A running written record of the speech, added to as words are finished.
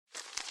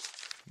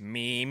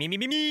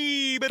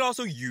Me, but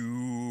also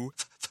you.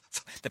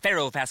 The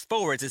Pharaoh fast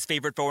forwards his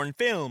favorite foreign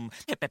film,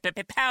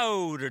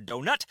 Powder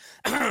Donut.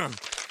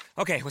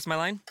 Okay, what's my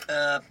line?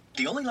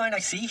 The only line I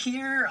see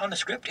here on the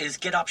script is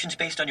get options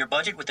based on your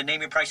budget with the Name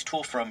Your Price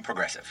tool from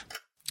Progressive.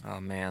 Oh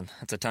man,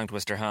 that's a tongue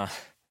twister, huh?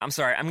 I'm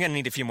sorry, I'm gonna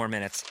need a few more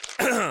minutes.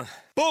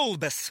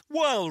 Bulbous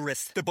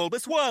Walrus, the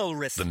Bulbous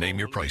Walrus. The Name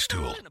Your Price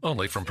tool,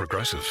 only from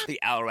Progressive. The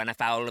owl ran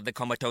afoul of the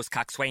comatose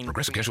coxswain.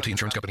 Progressive Casualty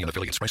Insurance Company and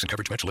affiliates. Price and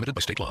coverage match limited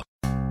by state law.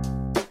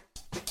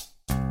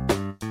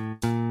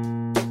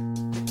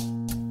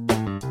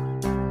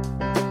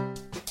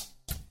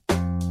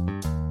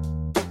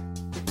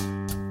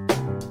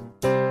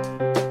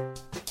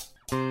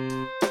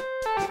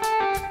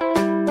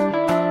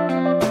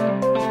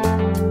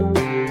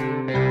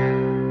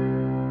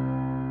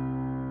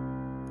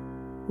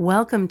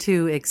 Welcome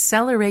to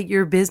Accelerate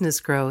Your Business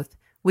Growth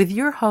with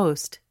your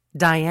host,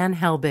 Diane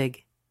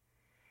Helbig.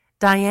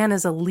 Diane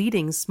is a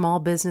leading small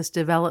business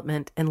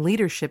development and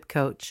leadership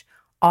coach,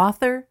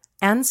 author,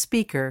 and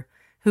speaker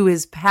who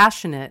is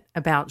passionate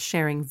about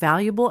sharing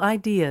valuable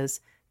ideas,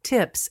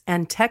 tips,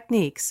 and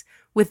techniques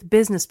with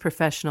business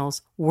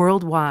professionals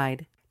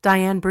worldwide.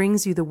 Diane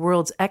brings you the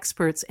world's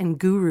experts and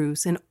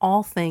gurus in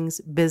all things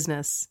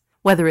business,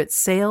 whether it's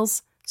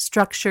sales,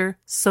 structure,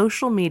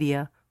 social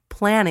media,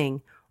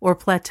 planning, or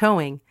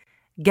plateauing.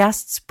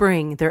 Guests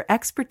bring their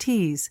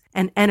expertise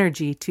and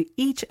energy to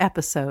each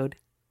episode.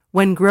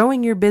 When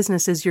growing your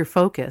business is your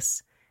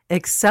focus,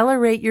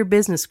 Accelerate Your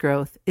Business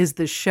Growth is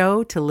the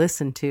show to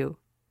listen to.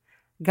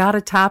 Got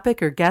a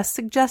topic or guest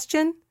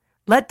suggestion?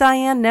 Let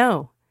Diane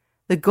know.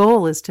 The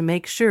goal is to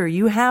make sure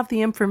you have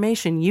the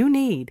information you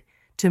need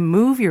to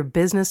move your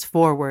business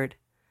forward.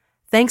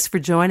 Thanks for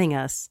joining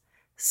us.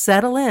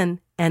 Settle in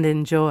and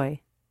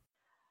enjoy.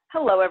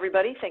 Hello,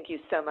 everybody. Thank you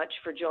so much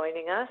for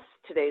joining us.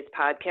 Today's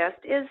podcast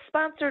is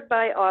sponsored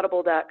by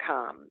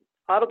Audible.com.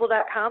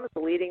 Audible.com is the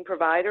leading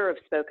provider of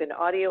spoken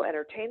audio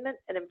entertainment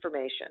and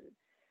information.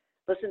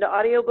 Listen to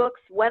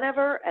audiobooks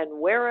whenever and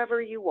wherever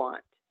you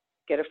want.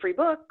 Get a free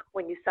book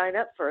when you sign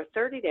up for a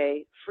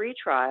 30-day free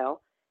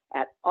trial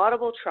at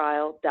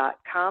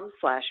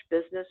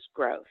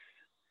audibletrial.com/businessgrowth.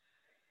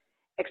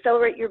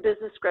 Accelerate Your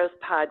Business Growth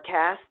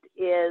podcast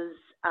is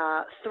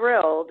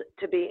thrilled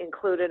to be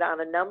included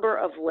on a number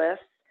of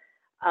lists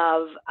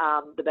of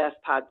the best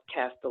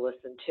podcasts to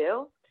listen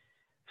to,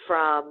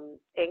 from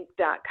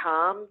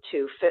Inc.com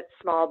to Fit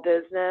Small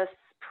Business,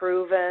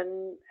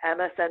 Proven,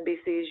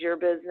 MSNBC's Your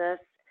Business,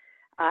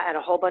 and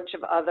a whole bunch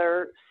of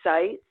other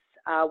sites.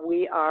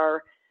 We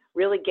are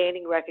really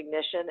gaining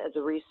recognition as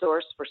a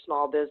resource for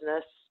small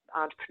business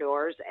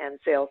entrepreneurs and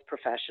sales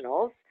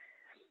professionals.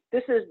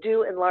 This is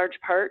due in large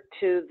part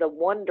to the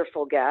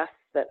wonderful guests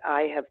that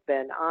I have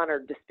been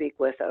honored to speak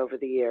with over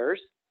the years.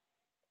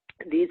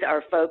 These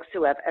are folks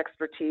who have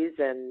expertise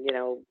in,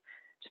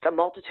 just a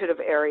multitude of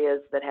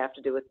areas that have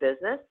to do with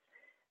business.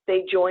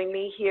 They join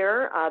me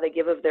here. They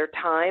give of their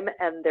time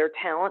and their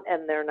talent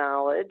and their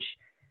knowledge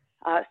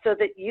so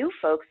that you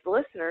folks, the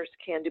listeners,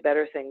 can do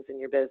better things in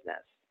your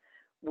business.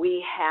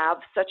 We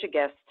have such a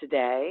guest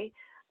today.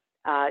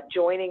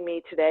 Joining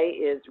me today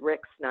is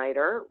Rick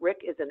Snyder.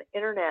 Rick is an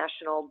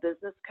international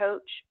business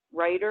coach,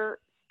 writer,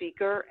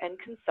 speaker, and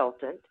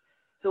consultant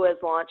who has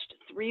launched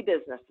 3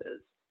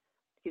 businesses.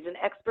 He's an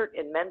expert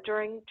in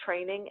mentoring,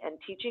 training, and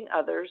teaching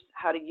others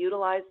how to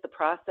utilize the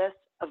process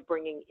of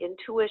bringing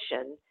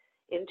intuition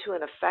into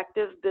an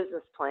effective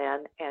business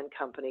plan and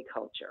company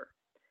culture.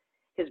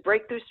 His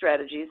breakthrough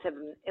strategies have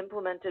been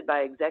implemented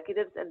by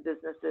executives and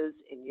businesses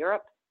in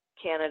Europe,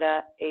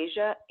 Canada,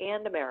 Asia,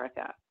 and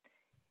America.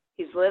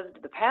 He's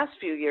lived the past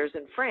few years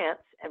in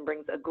France and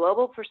brings a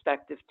global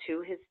perspective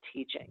to his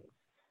teachings.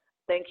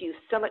 Thank you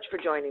so much for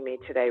joining me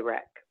today,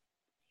 Rick.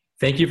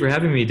 Thank you for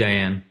having me,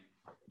 Diane.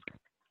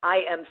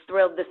 I am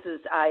thrilled.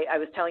 I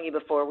was telling you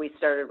before we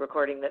started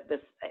recording that this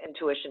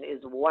intuition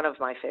is one of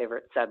my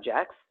favorite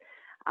subjects.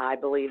 I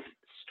believe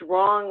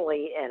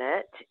strongly in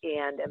it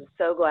and am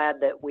so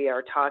glad that we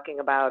are talking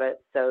about it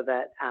so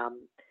that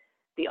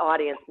the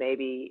audience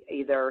maybe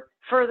either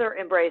further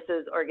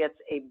embraces or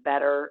gets a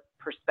better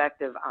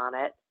perspective on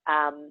it.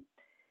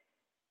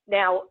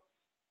 Now,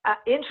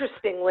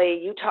 interestingly,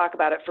 you talk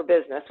about it for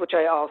business, which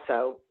I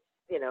also,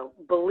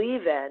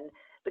 believe in.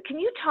 But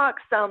can you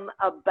talk some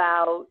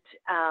about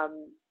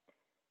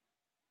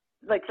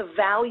the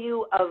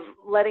value of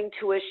letting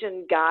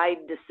tuition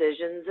guide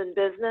decisions in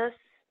business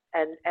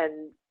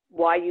and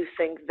why you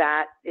think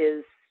that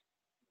is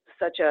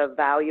such a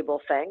valuable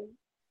thing?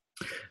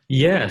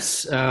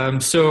 Yes.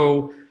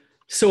 So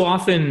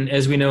often,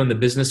 as we know in the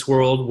business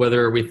world,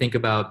 whether we think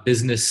about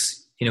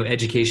business,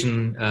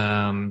 education,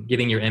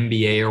 getting your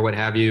MBA or what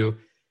have you,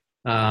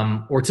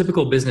 or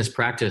typical business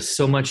practice,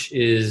 so much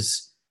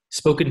is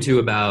spoken to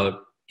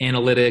about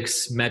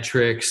analytics,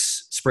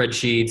 metrics,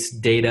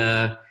 spreadsheets,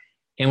 data,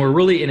 and we're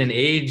really in an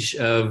age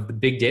of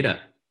big data.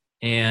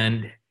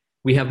 And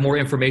we have more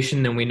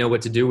information than we know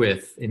what to do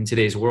with in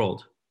today's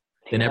world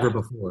than ever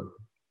before.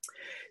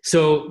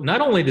 So not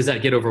only does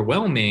that get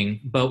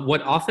overwhelming, but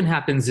what often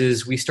happens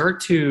is we start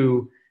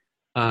to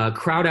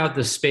crowd out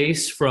the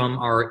space from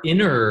our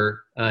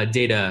inner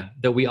data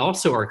that we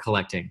also are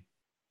collecting.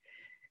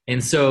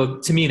 And so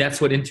to me,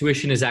 that's what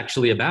intuition is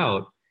actually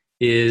about,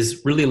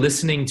 is really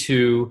listening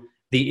to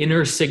the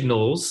inner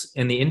signals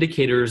and the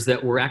indicators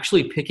that we're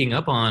actually picking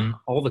up on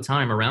all the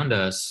time around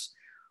us,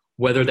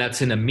 whether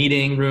that's in a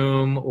meeting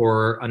room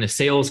or on a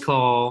sales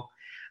call,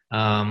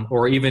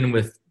 or even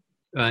with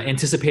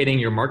anticipating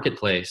your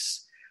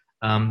marketplace.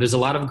 There's a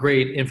lot of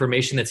great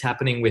information that's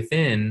happening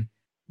within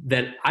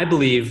that I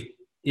believe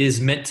is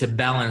meant to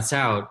balance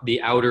out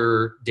the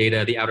outer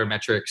data, the outer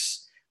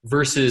metrics,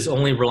 versus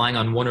only relying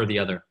on one or the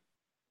other.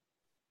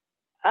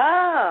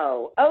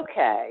 Oh,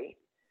 okay.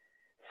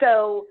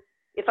 So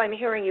if I'm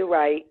hearing you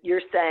right,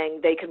 you're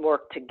saying they can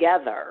work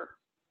together.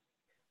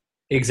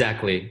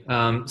 Exactly.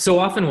 So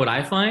often what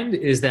I find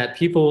is that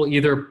people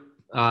either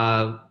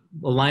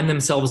align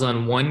themselves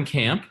on one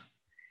camp,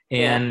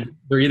 and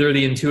they're either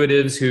the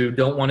intuitives who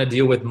don't want to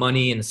deal with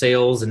money and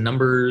sales and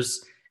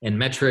numbers and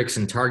metrics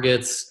and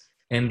targets,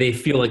 and they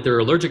feel like they're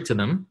allergic to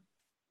them,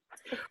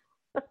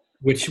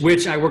 which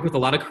I work with a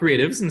lot of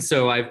creatives, and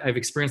so I've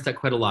experienced that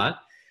quite a lot.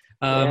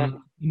 And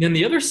then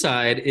the other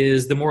side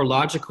is the more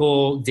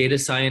logical data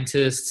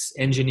scientists,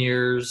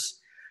 engineers,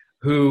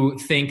 who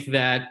think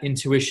that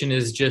intuition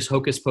is just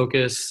hocus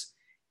pocus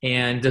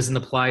and doesn't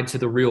apply to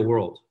the real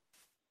world.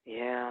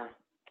 Yeah.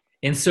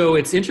 And so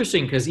it's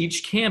interesting because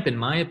each camp, in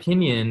my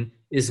opinion,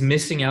 is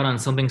missing out on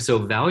something so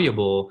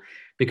valuable,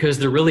 because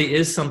there really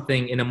is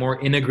something in a more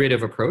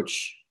integrative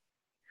approach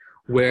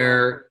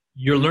where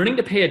you're learning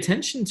to pay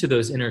attention to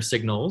those inner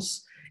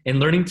signals and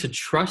learning to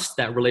trust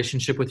that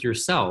relationship with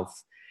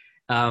yourself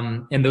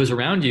and those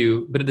around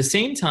you. But at the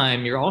same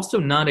time, you're also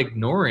not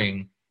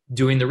ignoring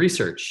doing the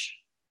research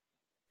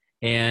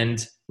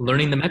and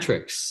learning the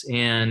metrics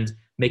and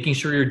making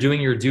sure you're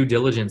doing your due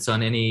diligence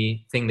on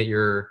anything that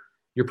you're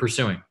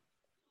pursuing.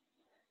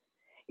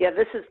 Yeah,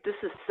 this is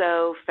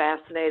so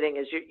fascinating.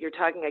 As you're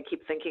talking, I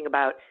keep thinking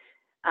about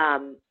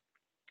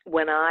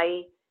when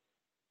I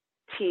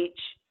teach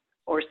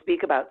or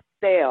speak about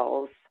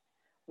sales,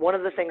 one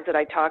of the things that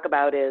I talk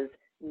about is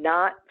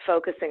not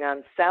focusing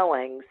on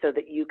selling so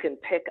that you can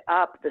pick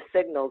up the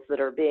signals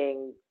that are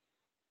being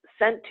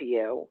sent to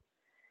you.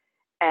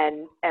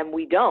 And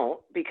we don't,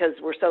 because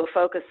we're so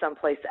focused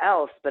someplace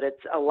else, but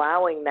it's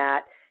allowing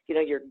that,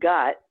 your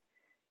gut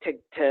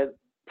to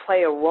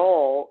play a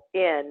role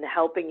in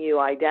helping you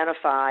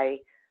identify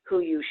who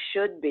you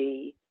should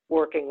be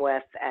working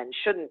with and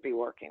shouldn't be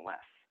working with.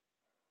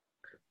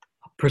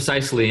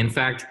 Precisely. In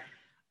fact,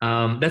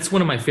 that's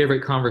one of my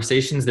favorite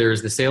conversations there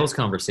is the sales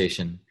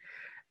conversation.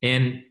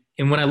 And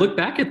when I look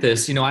back at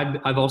this,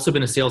 I've also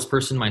been a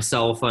salesperson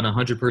myself on a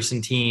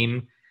 100-person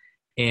team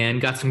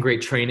and got some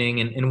great training.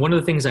 And one of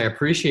the things I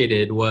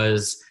appreciated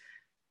was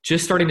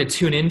just starting to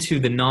tune into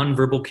the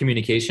nonverbal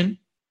communication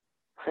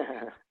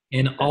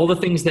and all the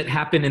things that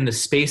happen in the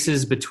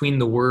spaces between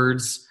the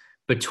words,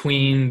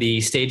 between the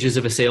stages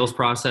of a sales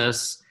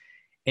process.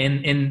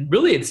 And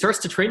really it starts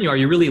to train you. Are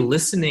you really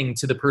listening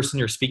to the person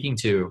you're speaking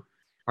to?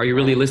 Are you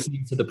really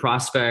listening to the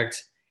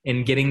prospect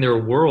and getting their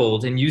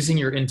world and using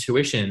your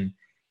intuition?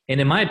 And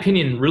in my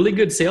opinion, really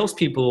good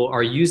salespeople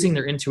are using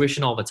their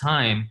intuition all the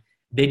time.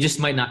 They just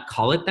might not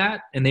call it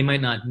that, and they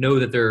might not know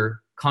that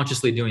they're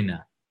consciously doing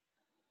that.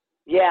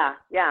 Yeah,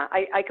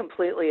 I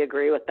completely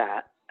agree with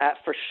that,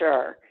 for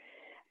sure.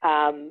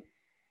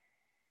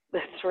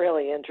 That's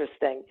really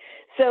interesting.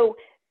 So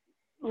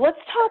let's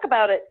talk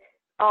about it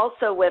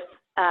also with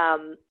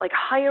like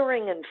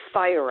hiring and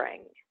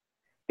firing,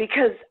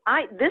 because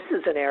this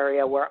is an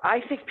area where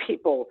I think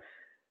people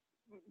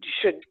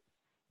should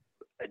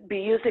be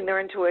using their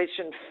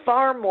intuition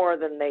far more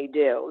than they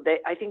do.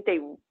 I think they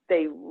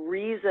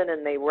reason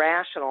and they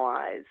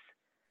rationalize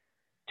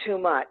too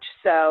much.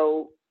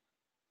 So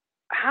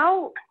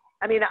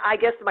I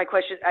guess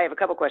I have a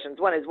couple questions.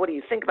 One is, what do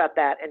you think about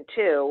that? And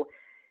two,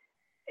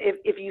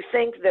 if you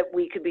think that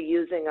we could be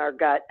using our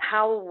gut,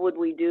 how would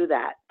we do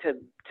that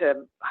to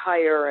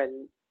hire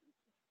and,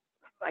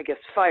 I guess,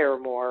 fire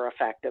more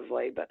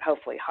effectively, but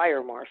hopefully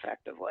hire more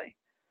effectively?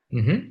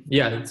 Mm-hmm.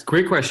 Yeah, it's a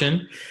great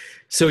question.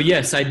 So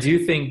yes, I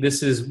do think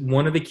this is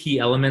one of the key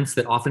elements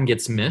that often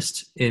gets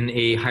missed in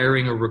a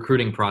hiring or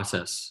recruiting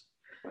process.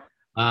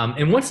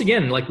 And once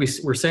again, like we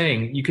were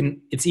saying,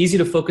 it's easy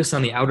to focus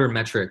on the outer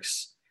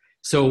metrics.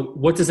 So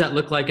what does that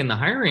look like in the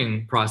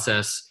hiring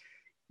process?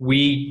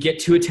 We get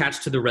too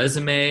attached to the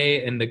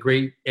resume and the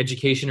great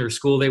education or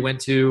school they went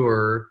to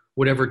or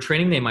whatever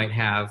training they might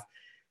have.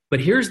 But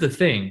here's the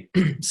thing.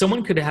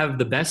 Someone could have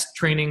the best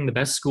training, the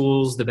best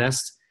schools, the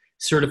best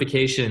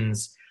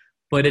certifications,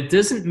 but it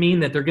doesn't mean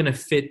that they're going to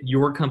fit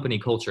your company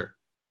culture.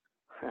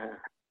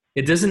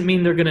 It doesn't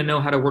mean they're going to know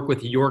how to work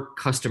with your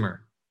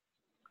customer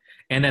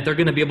and that they're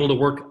going to be able to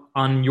work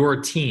on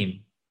your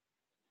team.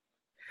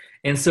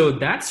 And so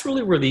that's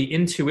really where the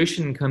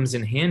intuition comes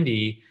in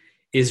handy,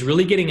 is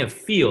really getting a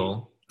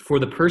feel for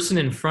the person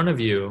in front of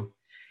you.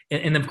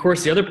 And of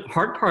course, the other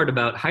hard part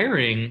about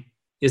hiring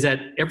is that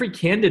every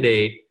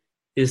candidate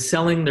is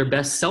selling their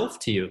best self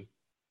to you.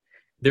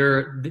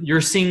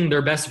 You're seeing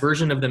their best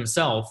version of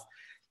themselves.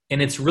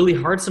 And it's really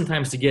hard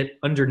sometimes to get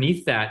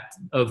underneath that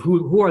of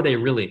who are they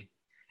really,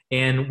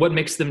 and what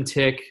makes them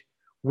tick,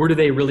 where do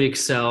they really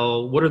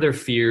excel, what are their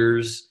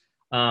fears,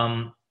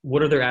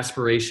 what are their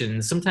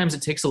aspirations. Sometimes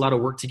it takes a lot of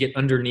work to get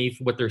underneath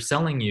what they're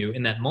selling you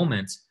in that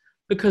moment,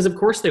 because of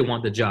course they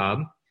want the job.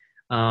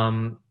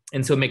 And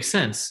so it makes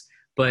sense.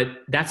 But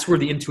that's where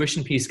the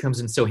intuition piece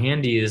comes in so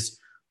handy, is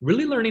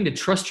really learning to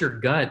trust your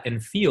gut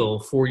and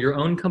feel for your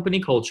own company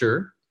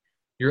culture,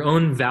 your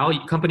own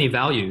company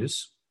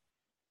values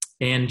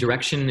and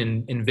direction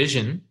and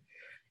vision.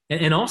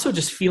 And also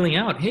just feeling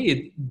out,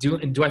 hey,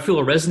 do I feel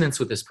a resonance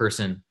with this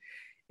person?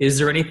 Is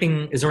there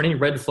any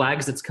red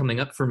flags that's coming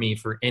up for me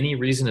for any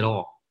reason at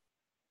all?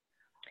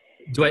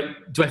 Do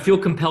I feel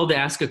compelled to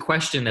ask a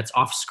question that's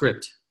off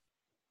script?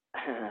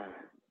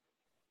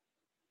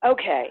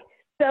 Okay.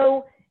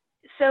 So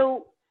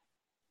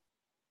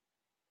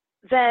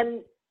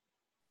then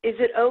is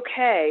it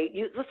okay?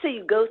 Let's say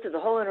you go through the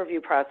whole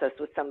interview process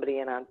with somebody,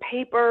 and on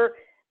paper,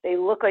 they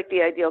look like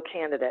the ideal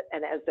candidate.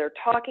 And as they're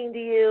talking to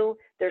you,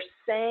 they're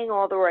saying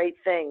all the right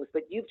things,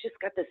 but you've just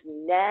got this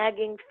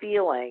nagging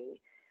feeling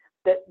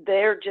that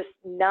they're just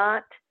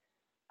not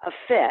a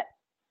fit.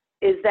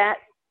 Is that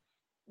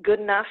good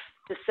enough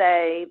to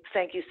say,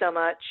 thank you so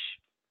much,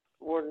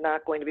 we're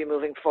not going to be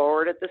moving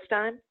forward at this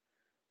time?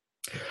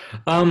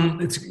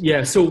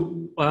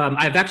 So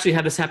I've actually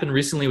had this happen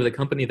recently with a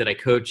company that I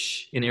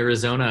coach in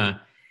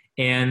Arizona.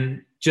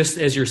 And just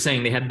as you're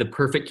saying, they had the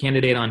perfect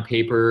candidate on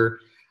paper.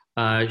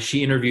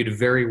 She interviewed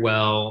very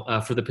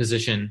well for the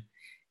position.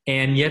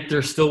 And yet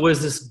there still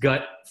was this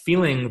gut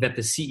feeling that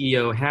the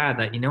CEO had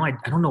that,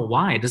 I don't know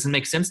why. It doesn't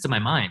make sense to my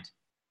mind.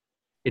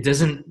 It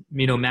doesn't,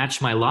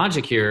 match my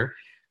logic here,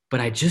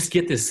 but I just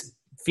get this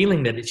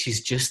feeling that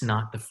she's just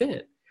not the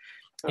fit.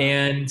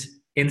 And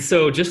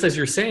so just as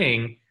you're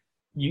saying,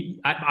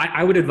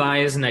 I would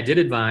advise, and I did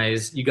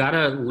advise, you got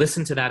to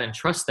listen to that and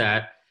trust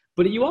that.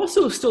 But you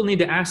also still need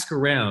to ask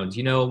around.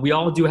 We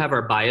all do have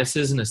our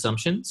biases and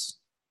assumptions.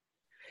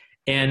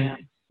 And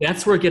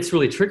that's where it gets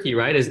really tricky,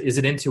 right? Is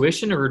it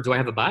intuition, or do I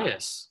have a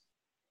bias?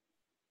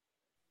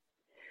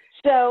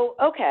 So,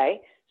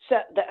 okay. So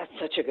that's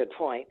such a good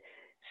point.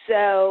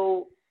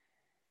 So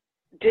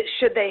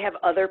should they have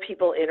other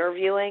people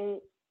interviewing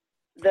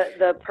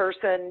the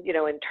person,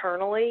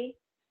 internally?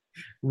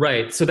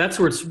 Right. So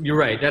you're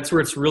right. That's where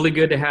it's really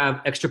good to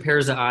have extra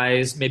pairs of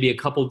eyes, maybe a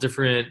couple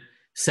different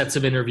sets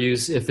of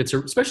interviews,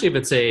 especially if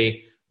it's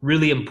a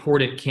really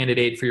important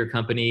candidate for your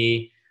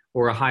company,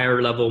 or a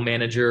higher level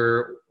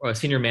manager or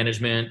senior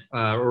management,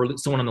 or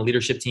someone on the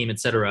leadership team, et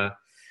cetera.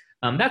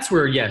 That's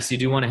where, yes, you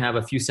do want to have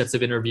a few sets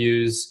of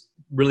interviews,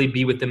 really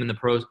be with them in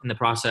the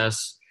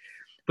process.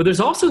 But there's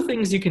also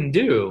things you can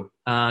do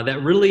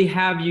that really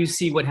have you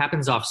see what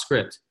happens off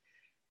script.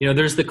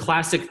 There's the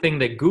classic thing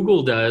that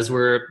Google does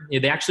where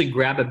they actually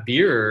grab a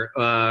beer,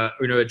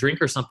 a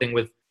drink or something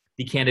with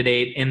the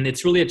candidate. And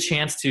it's really a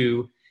chance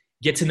to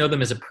get to know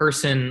them as a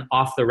person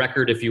off the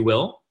record, if you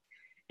will.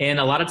 And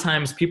a lot of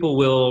times people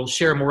will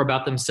share more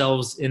about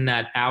themselves in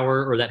that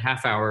hour or that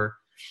half hour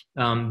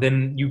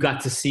than you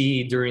got to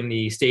see during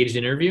the staged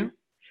interview.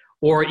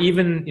 Or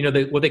even,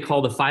 what they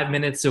call the 5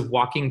 minutes of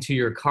walking them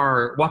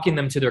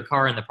to their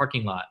car in the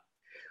parking lot,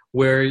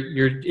 where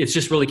it's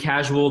just really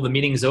casual, the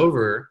meeting's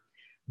over,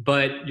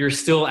 but you're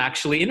still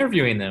actually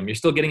interviewing them. You're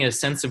still getting a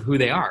sense of who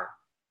they are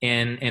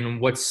and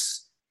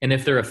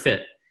if they're a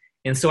fit.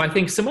 And so I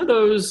think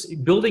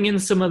building in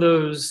some of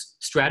those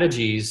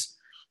strategies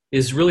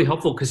is really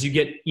helpful, because you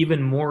get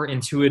even more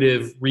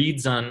intuitive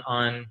reads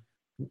on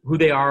who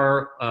they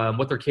are,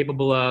 what they're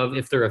capable of,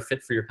 if they're a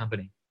fit for your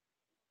company.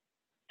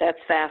 That's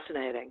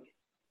fascinating.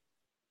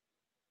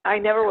 I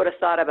never would have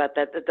thought about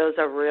that those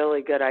are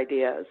really good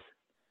ideas.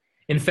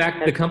 In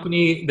fact, the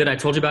company that I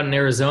told you about in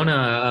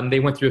Arizona, they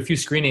went through a few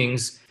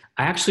screenings.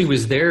 I actually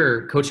was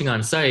there coaching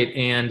on site,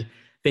 and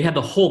they had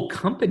the whole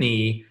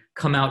company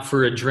come out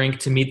for a drink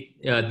to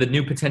meet the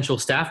new potential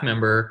staff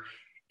member.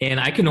 And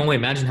I can only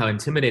imagine how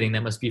intimidating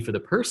that must be for the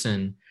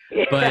person.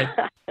 Yeah. But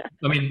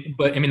I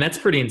mean, that's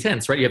pretty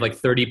intense, right? You have like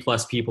 30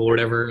 plus people or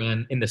whatever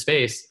in the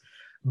space.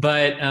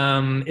 But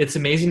it's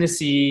amazing to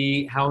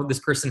see how this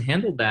person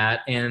handled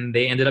that, and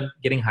they ended up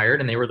getting hired,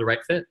 and they were the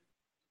right fit.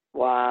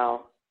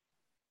 Wow.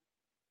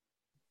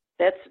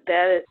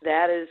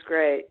 That is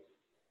great.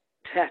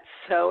 That's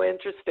so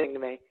interesting to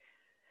me.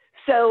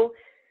 So,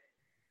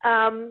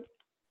 I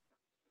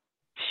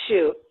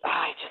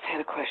just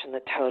had a question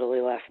that totally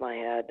left my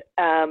head.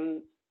 I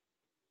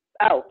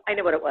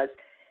know what it was.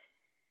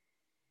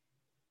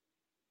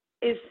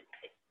 Is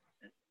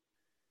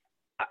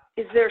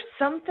there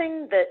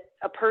something that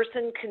a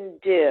person can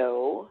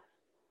do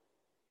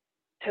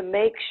to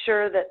make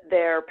sure that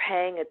they're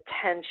paying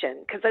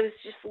attention? Because I was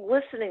just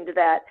listening to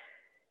that,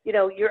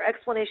 your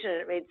explanation,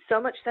 and it made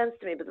so much sense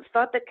to me, but the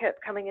thought that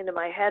kept coming into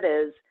my head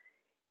is,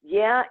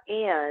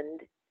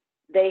 and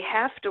they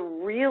have to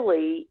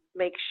really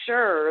make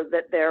sure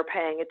that they're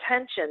paying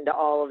attention to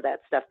all of that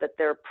stuff, that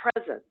they're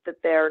present, that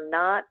they're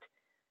not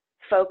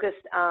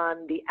focused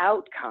on the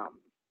outcome.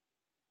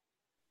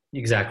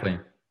 Exactly.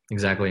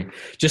 Exactly.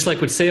 Just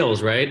like with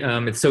sales, right?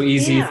 It's so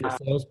easy for Yeah. a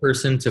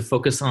salesperson to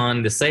focus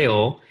on the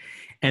sale,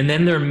 and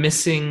then they're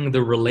missing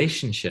the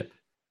relationship.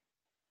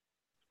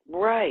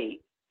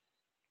 Right.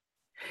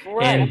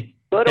 Right. And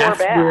Good or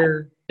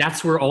bad.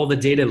 that's where all the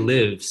data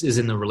lives, is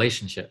in the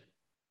relationship.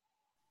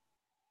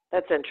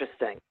 That's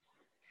interesting.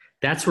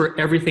 That's where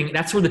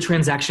the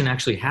transaction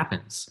actually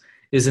happens,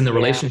 is in the Yeah.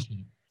 relationship.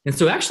 And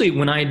so actually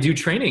when I do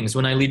trainings,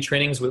 when I lead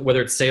trainings,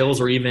 whether it's sales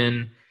or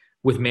even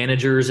with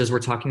managers, as we're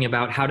talking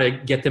about how to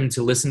get them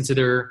to listen to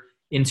their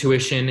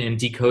intuition and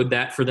decode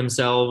that for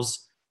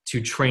themselves, to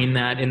train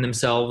that in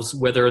themselves,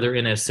 whether they're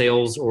in a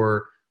sales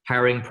or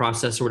hiring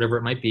process or whatever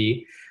it might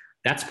be,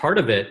 that's part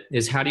of it,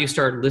 is how do you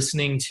start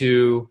listening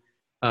to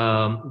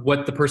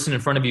what the person in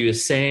front of you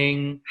is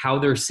saying, how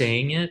they're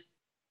saying it,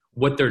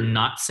 what they're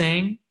not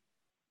saying,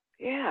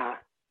 Yeah.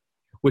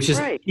 which is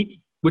Right.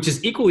 which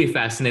is equally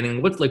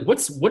fascinating.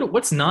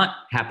 What's not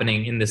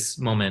happening in this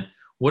moment?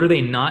 What are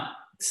they not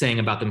saying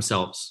about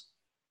themselves?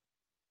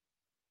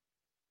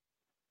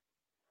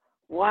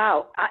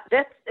 Wow.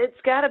 It's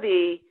got to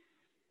be,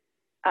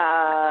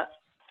 I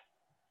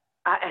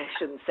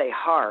shouldn't say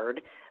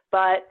hard,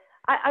 but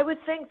I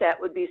would think that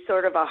would be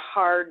sort of a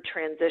hard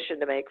transition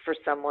to make for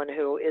someone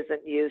who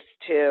isn't used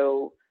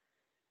to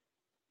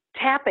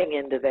tapping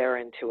into their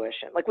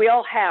intuition. Like, we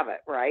all have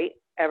it, right?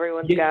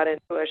 Everyone's Yeah. got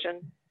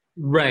intuition.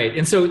 Right.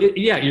 And so,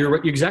 you're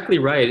exactly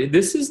right.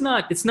 It's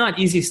not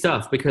easy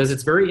stuff because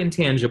it's very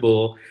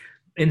intangible.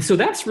 And so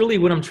that's really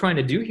what I'm trying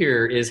to do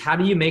here, is how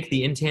do you make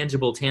the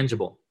intangible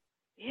tangible?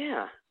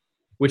 Yeah.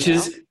 Which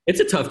Well. it's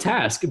a tough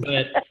task,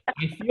 but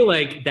I feel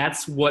like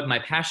that's what my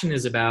passion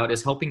is about,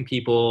 is helping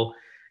people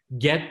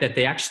get that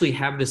they actually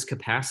have this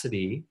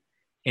capacity,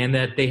 and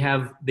that they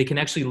can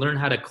actually learn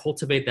how to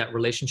cultivate that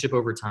relationship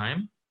over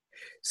time.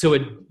 So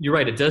you're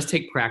right. It does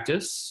take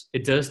practice.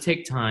 It does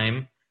take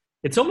time.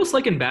 It's almost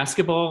like in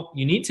basketball,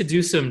 you need to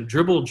do some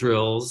dribble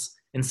drills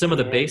and some of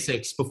the Yeah.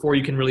 basics before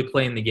you can really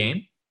play in the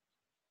game.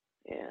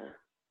 Yeah.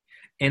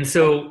 And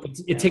so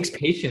it takes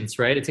patience,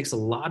 right? It takes a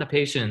lot of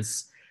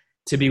patience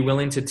to be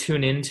willing to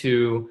tune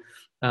into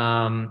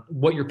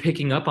what you're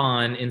picking up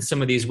on in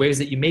some of these ways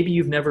that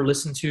you've never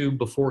listened to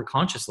before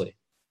consciously.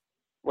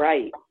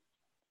 Right.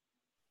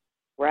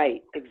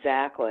 Right.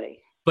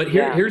 Exactly. But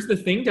Yeah. here's the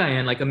thing,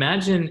 Diane. Like,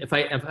 imagine if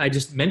I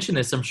just mention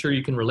this, I'm sure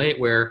you can relate,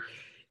 where,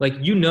 like,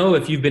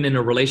 if you've been in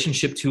a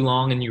relationship too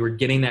long and you were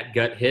getting that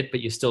gut hit,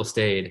 but you still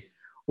stayed,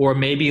 or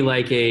maybe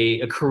like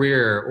a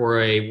career or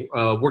a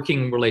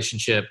working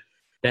relationship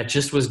that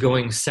just was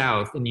going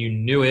south and you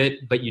knew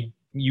it, but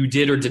you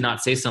did or did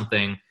not say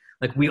something.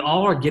 Like, we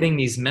all are getting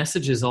these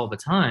messages all the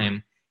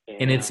time,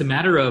 and Yeah. it's a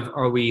matter of,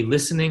 are we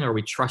listening, are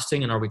we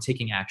trusting, and are we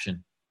taking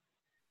action?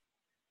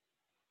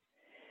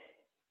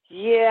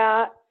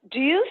 Yeah. Do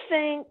you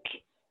think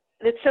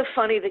it's so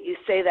funny that you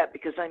say that,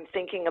 because I'm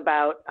thinking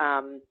about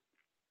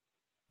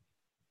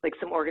like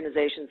some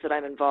organizations that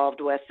I'm involved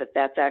with,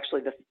 that's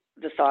actually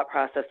the thought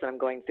process that I'm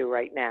going through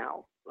right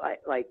now.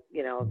 Like,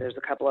 there's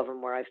a couple of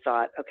them where I've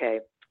thought, okay,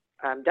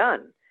 I'm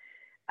done.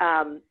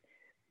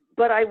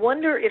 But I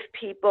wonder if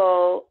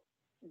people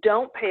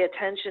don't pay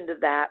attention to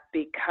that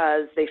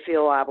because they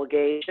feel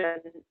obligation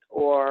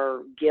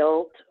or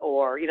guilt,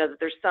 or, that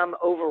there's some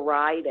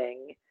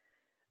overriding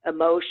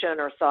emotion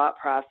or thought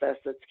process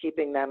that's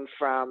keeping them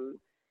from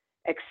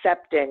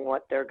accepting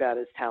what their gut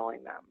is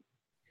telling them.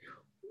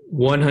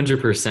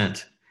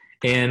 100%.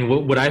 And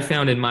what I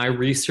found in my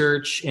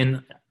research,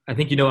 and I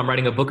think, I'm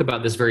writing a book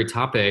about this very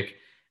topic,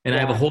 and I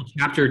have a whole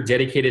chapter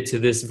dedicated to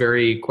this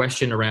very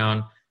question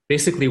around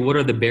basically what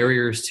are the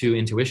barriers to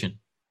intuition.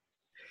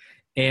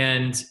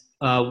 And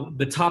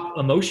the top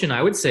emotion,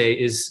 I would say,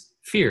 is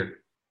fear.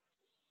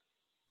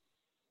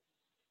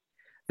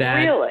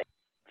 Really?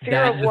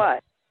 Fear of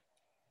what?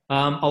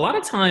 A lot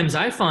of times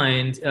I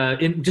find,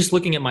 in just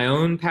looking at my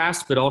own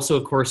past, but also,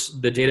 of course,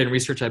 the data and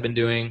research I've been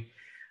doing,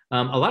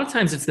 a lot of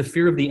times it's the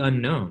fear of the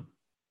unknown.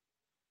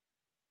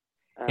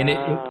 And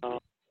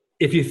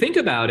if you think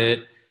about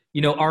it,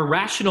 our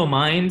rational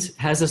mind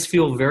has us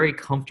feel very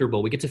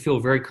comfortable. We get to feel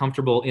very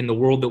comfortable in the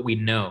world that we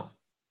know,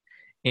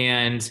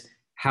 and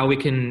how we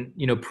can,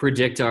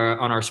 predict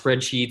on our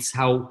spreadsheets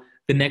how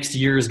the next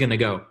year is going to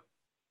go.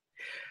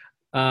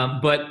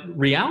 But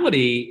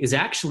reality is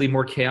actually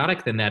more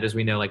chaotic than that, as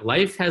we know. Like,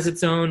 life has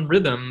its own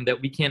rhythm that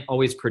we can't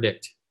always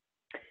predict,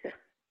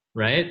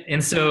 right?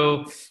 And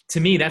so, to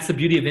me, that's the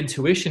beauty of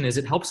intuition, is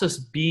it helps us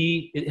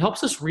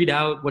read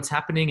out what's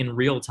happening in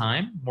real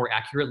time more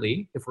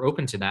accurately, if we're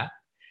open to that.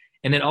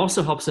 And it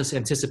also helps us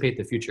anticipate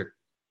the future.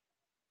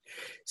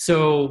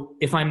 So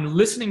if I'm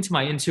listening to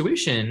my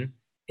intuition,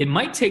 it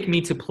might take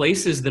me to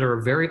places that are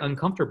very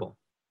uncomfortable,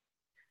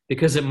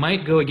 because it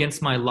might go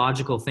against my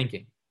logical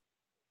thinking.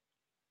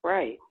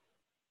 Right.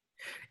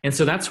 And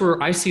so that's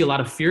where I see a lot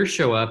of fear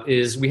show up,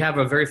 is we have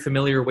a very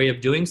familiar way of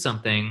doing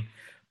something,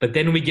 but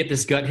then we get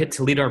this gut hit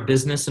to lead our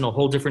business in a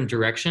whole different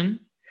direction,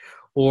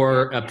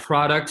 or a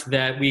product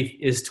that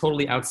is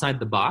totally outside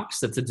the box,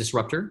 that's a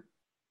disruptor.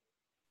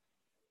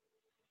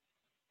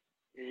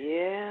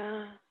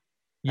 Yeah.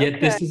 Yet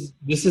Okay.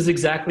 this is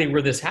exactly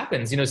where this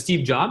happens.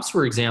 Steve Jobs,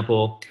 for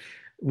example,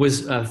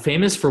 was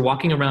famous for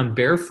walking around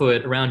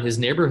barefoot around his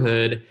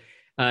neighborhood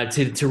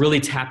to really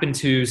tap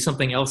into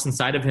something else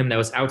inside of him that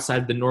was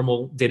outside the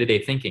normal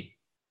day-to-day thinking.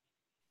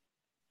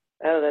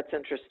 Oh, that's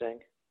interesting.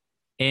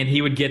 And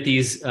he would get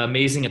these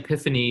amazing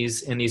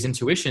epiphanies and these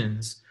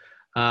intuitions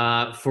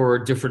for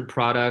different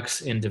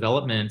products and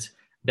development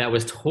that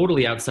was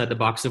totally outside the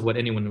box of what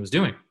anyone was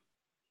doing.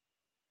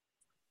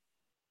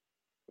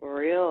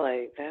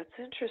 Really? That's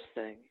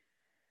interesting.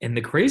 And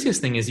the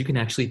craziest thing is you can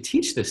actually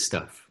teach this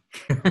stuff.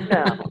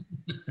 No.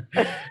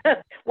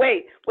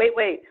 Wait.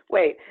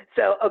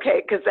 So,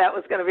 okay, because that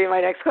was going to be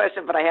my next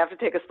question, but I have to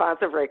take a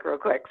sponsor break real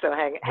quick. So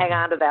hang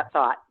on to that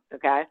thought,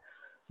 okay?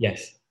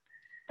 Yes.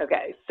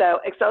 Okay, so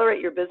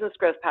Accelerate Your Business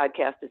Growth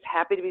podcast is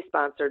happy to be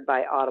sponsored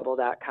by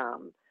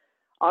Audible.com.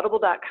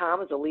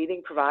 Audible.com is a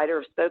leading provider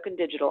of spoken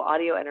digital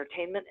audio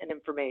entertainment and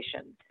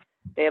information.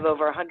 They have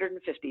over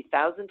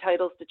 150,000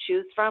 titles to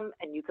choose from,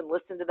 and you can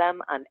listen to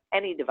them on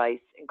any device,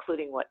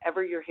 including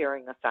whatever you're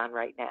hearing us on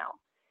right now.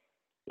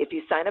 If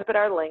you sign up at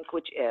our link,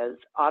 which is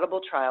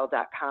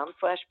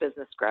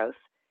audibletrial.com/businessgrowth,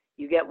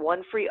 you get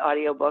one free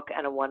audiobook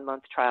and a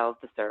 1-month trial of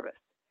the service.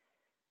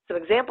 Some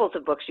examples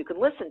of books you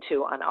can listen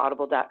to on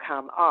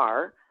audible.com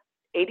are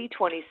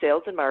 80/20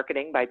 Sales and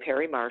Marketing by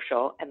Perry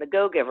Marshall and The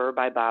Go-Giver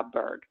by Bob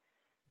Berg.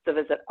 So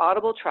visit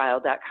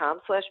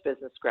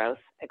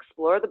audibletrial.com/businessgrowth,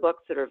 explore the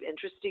books that are of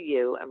interest to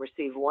you, and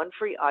receive one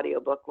free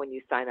audiobook when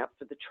you sign up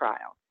for the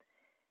trial.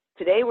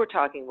 Today we're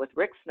talking with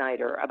Rick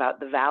Snyder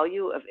about the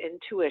value of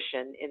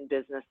intuition in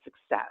business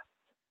success.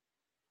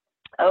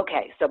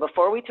 Okay, so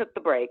before we took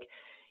the break,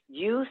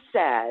 you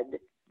said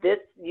that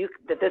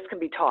this can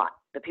be taught,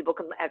 that people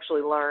can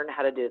actually learn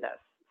how to do this.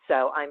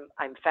 So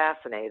I'm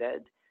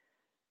fascinated.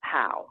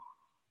 How?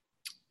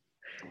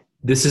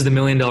 This is the $1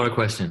 million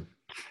question.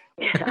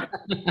 Yeah.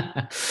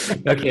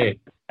 Okay.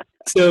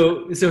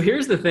 So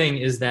here's the thing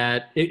is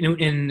that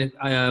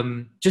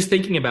just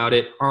thinking about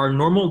it, our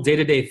normal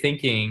day-to-day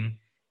thinking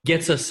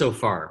gets us so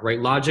far, right?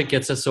 Logic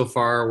gets us so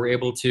far. We're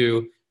able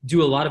to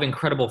do a lot of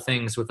incredible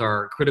things with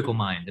our critical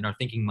mind and our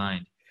thinking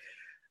mind.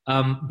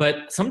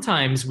 But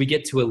sometimes we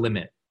get to a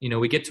limit.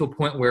 We get to a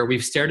point where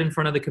we've stared in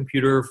front of the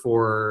computer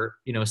for,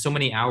 so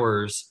many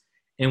hours,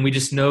 and we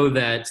just know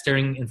that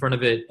staring in front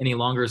of it any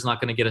longer is not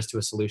going to get us to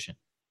a solution.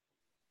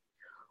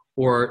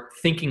 Or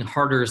thinking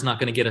harder is not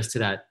going to get us to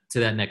that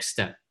next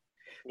step.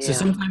 Yeah. So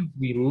sometimes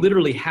we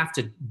literally have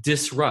to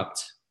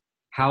disrupt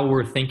how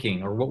we're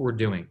thinking or what we're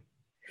doing.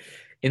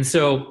 And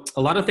so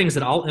a lot of things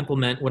that I'll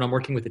implement when I'm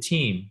working with a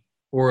team,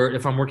 or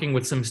if I'm working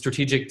with some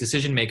strategic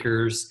decision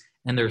makers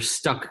and they're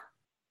stuck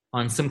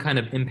on some kind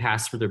of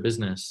impasse for their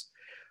business,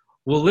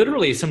 we'll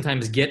literally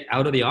sometimes get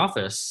out of the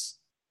office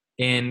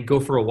and go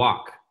for a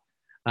walk,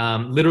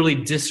 literally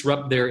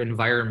disrupt their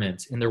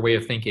environment and their way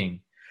of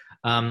thinking.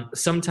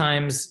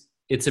 Sometimes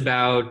it's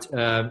about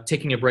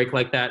taking a break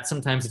like that.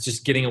 Sometimes it's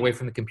just getting away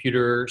from the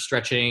computer,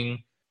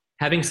 stretching,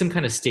 having some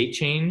kind of state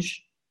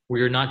change where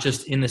you're not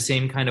just in the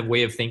same kind of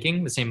way of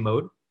thinking, the same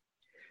mode.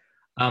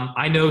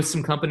 I know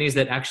some companies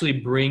that actually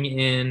bring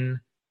in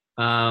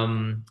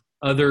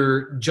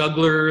other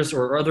jugglers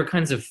or other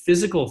kinds of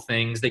physical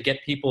things that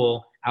get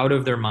people out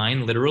of their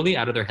mind, literally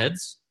out of their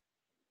heads,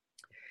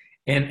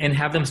 and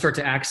have them start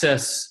to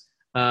access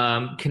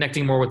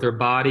connecting more with their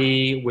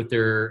body, with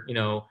their,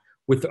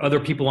 with other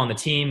people on the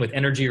team, with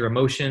energy or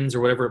emotions or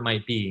whatever it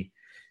might be.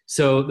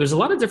 So there's a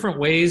lot of different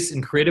ways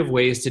and creative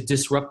ways to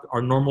disrupt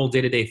our normal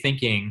day-to-day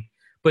thinking,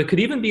 but it could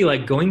even be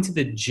like going to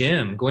the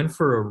gym, going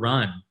for a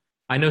run.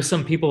 I know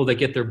some people that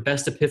get their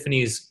best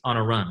epiphanies on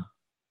a run.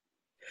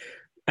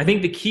 I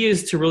think the key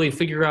is to really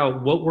figure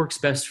out what works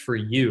best for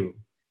you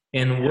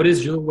and what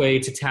is your way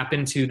to tap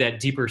into that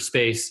deeper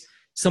space.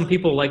 Some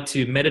people like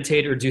to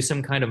meditate or do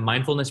some kind of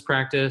mindfulness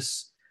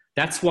practice.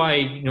 That's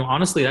why,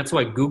 honestly, that's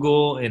why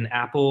Google and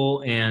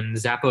Apple and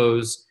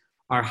Zappos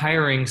are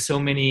hiring so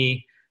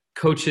many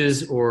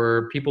coaches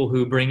or people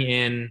who bring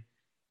in,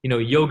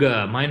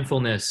 yoga,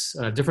 mindfulness,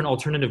 different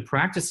alternative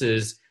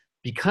practices,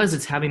 because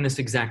it's having this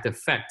exact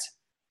effect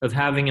of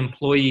having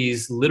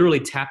employees literally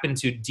tap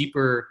into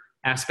deeper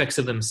aspects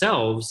of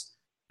themselves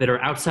that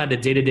are outside the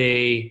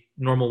day-to-day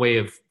normal way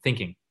of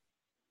thinking.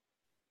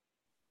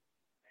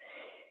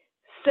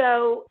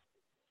 So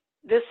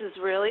this is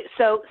really,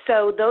 so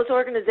those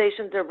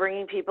organizations are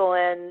bringing people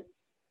in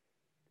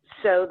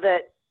so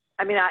that,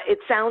 it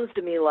sounds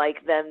to me like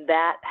then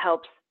that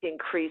helps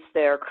increase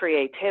their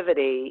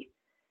creativity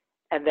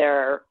and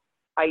their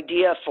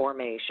idea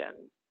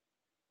formation.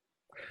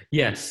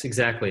 Yes,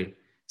 exactly.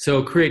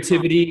 So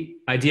creativity,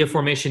 idea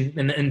formation,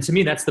 and to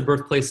me, that's the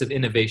birthplace of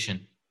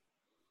innovation.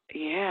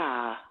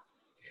 Yeah.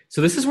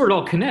 So this is where it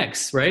all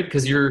connects, right?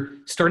 Because you're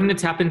starting to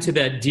tap into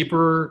that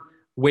deeper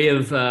way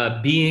of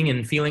being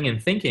and feeling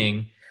and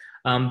thinking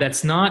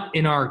that's not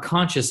in our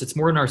conscious, it's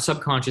more in our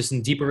subconscious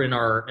and deeper in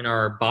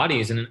our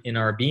bodies and in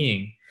our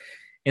being.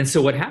 And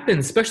so what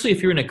happens, especially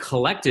if you're in a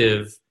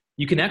collective,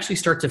 you can actually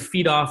start to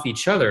feed off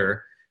each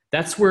other.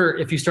 That's where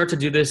if you start to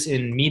do this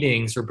in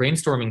meetings or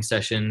brainstorming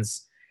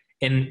sessions,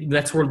 And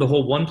that's where the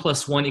whole 1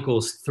 +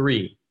 1 =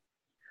 3,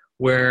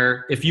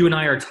 where if you and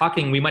I are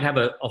talking, we might have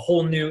a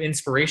whole new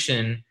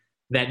inspiration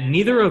that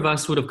neither of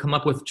us would have come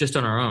up with just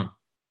on our own.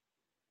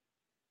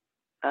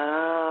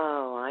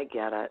 Oh, I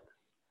get it.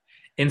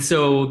 And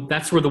so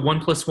that's where the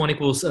 1 + 1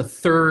 = a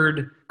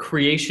third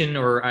creation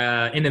or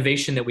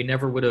innovation that we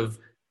never would have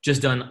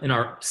just done in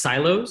our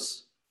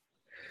silos.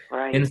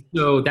 Right. And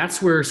so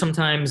that's where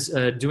sometimes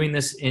doing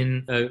this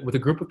with a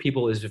group of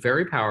people is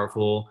very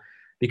powerful,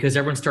 because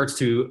everyone starts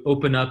to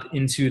open up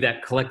into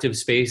that collective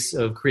space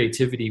of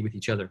creativity with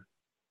each other.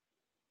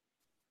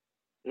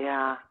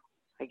 Yeah,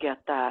 I get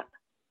that.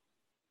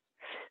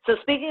 So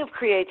speaking of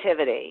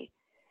creativity,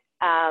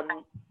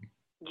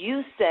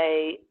 you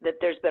say that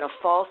there's been a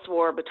false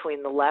war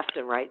between the left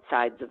and right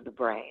sides of the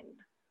brain.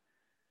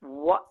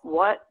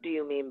 What do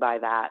you mean by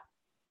that?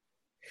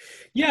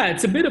 Yeah,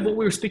 it's a bit of what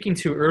we were speaking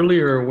to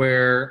earlier,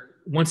 where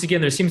once again,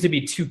 there seems to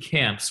be two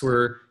camps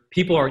where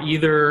people are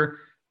either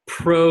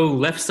pro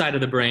left side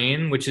of the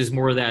brain, which is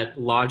more that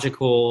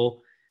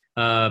logical,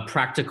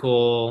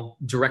 practical,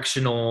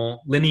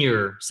 directional,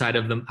 linear side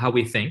of how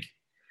we think.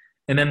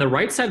 And then the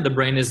right side of the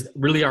brain is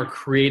really our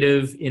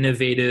creative,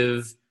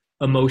 innovative,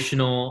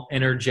 emotional,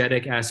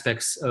 energetic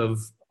aspects of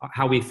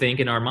how we think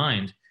in our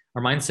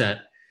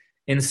mindset.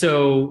 And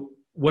so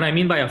what I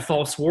mean by a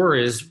false war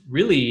is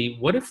really,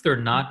 what if they're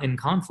not in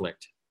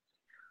conflict?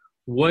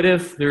 What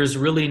if there's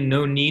really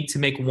no need to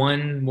make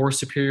one more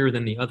superior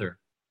than the other?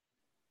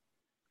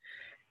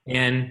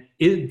 And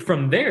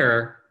from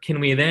there, can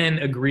we then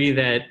agree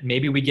that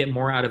maybe we get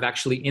more out of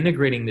actually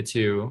integrating the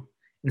two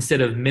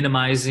instead of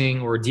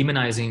minimizing or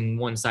demonizing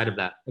one side of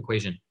that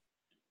equation?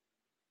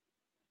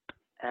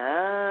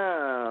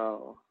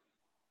 Oh,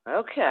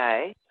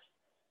 okay.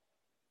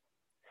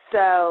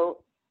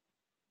 So,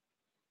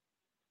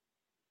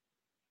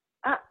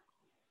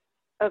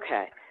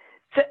 okay.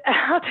 So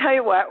I'll tell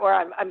you what, where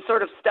I'm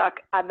sort of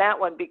stuck on that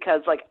one,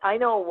 because like I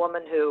know a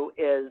woman who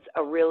is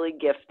a really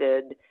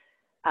gifted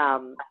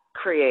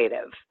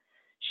creative.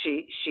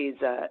 She's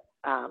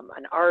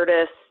an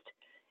artist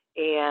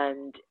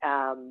and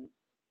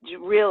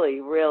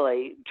really,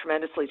 really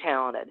tremendously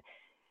talented.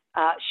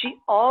 She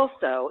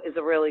also is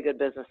a really good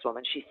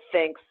businesswoman. She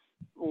thinks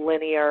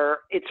linear.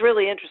 It's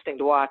really interesting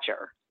to watch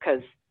her,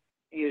 because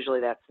usually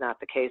that's not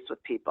the case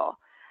with people.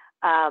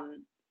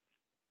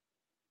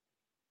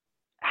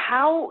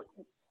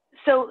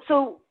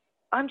 So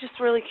I'm just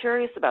really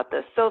curious about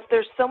this. So if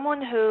there's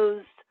someone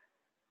who's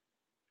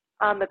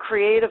on the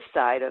creative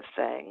side of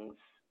things,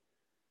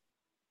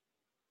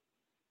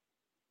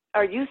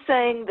 are you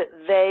saying that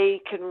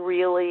they can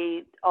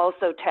really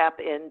also tap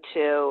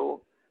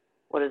into,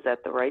 what is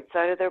that, the right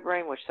side of their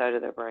brain? Which side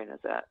of their brain is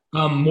that?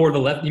 More the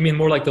left. You mean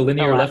more like the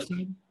linear left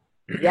side?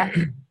 Yep.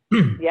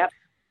 Yep.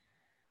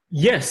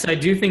 Yes, I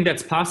do think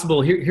that's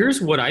possible.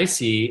 Here's what I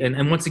see.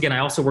 And once again, I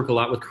also work a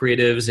lot with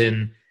creatives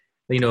and,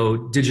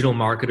 digital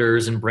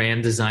marketers and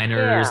brand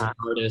designers and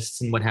artists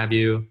and what have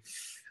you.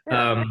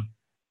 Yeah.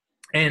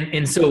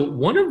 And so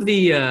one of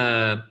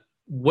the,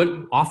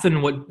 what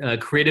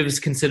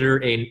creatives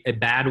consider a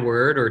bad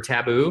word or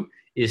taboo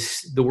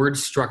is the word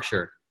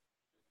structure.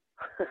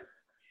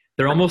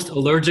 They're almost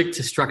allergic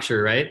to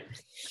structure, right?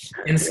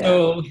 And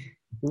so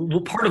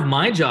part of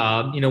my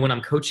job, when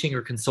I'm coaching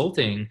or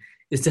consulting,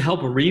 is to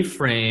help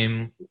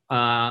reframe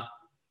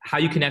how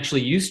you can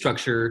actually use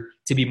structure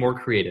to be more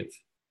creative.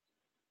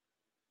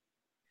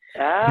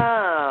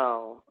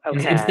 Oh,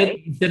 okay.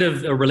 Instead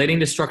of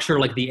relating to structure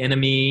like the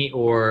enemy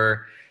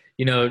or,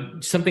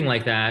 something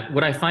like that,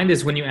 what I find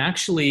is when you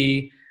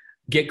actually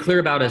get clear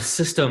about a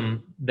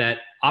system that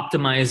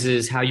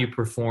optimizes how you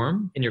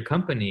perform in your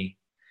company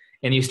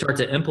and you start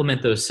to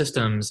implement those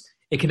systems,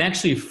 it can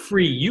actually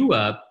free you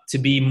up to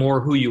be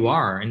more who you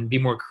are and be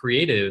more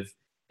creative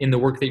in the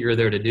work that you're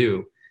there to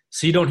do.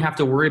 So you don't have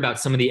to worry about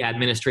some of the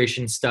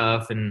administration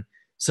stuff and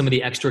some of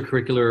the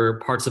extracurricular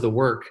parts of the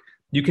work.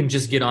 You can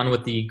just get on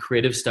with the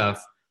creative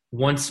stuff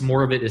once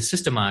more of it is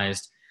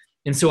systemized.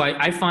 And so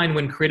I find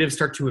when creatives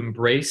start to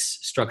embrace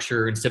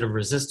structure instead of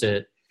resist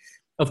it,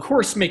 of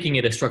course, making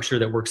it a structure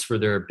that works for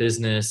their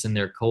business and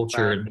their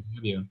culture and what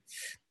have you.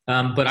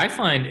 But I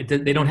find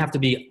that they don't have to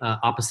be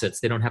opposites.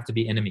 They don't have to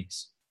be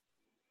enemies.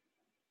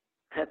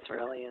 That's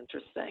really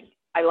interesting.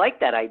 I like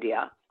that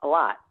idea a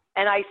lot.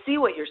 And I see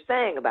what you're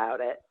saying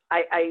about it.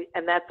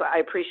 And that's why I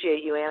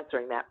appreciate you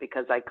answering that,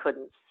 because I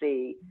couldn't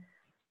see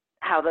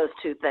how those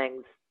two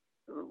things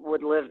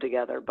would live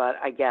together, but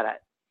I get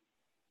it.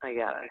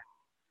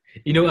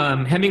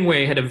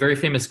 Hemingway had a very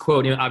famous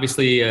quote,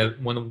 obviously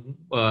one of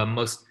the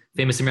most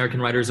famous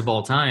American writers of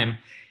all time,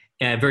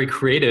 very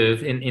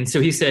creative. And so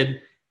he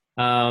said,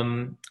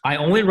 I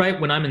only write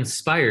when I'm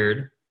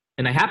inspired,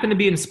 and I happen to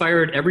be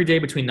inspired every day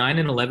between 9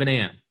 and 11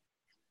 a.m.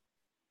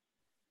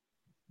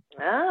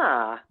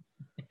 Ah.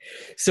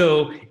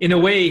 So in a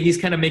way, he's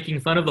kind of making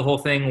fun of the whole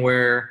thing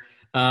where,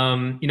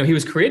 he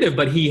was creative,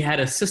 but he had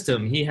a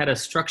system, he had a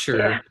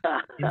structure. Yeah.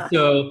 And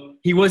so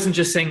he wasn't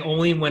just saying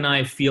only when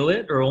I feel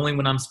it or only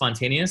when I'm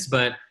spontaneous,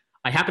 but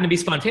I happen to be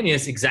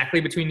spontaneous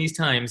exactly between these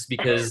times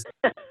because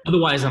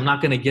Otherwise, I'm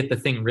not going to get the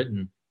thing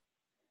written.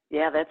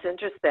 Yeah, that's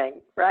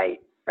interesting. Right.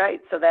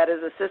 So that is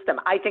a system.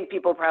 I think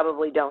people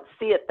probably don't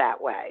see it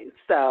that way.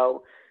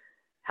 So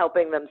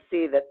helping them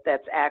see that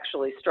that's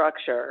actually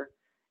structure,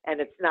 and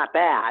it's not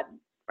bad,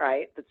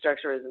 right? The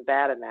structure isn't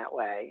bad in that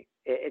way.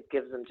 It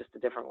gives them just a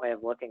different way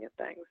of looking at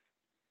things.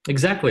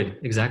 Exactly.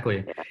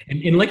 Yeah.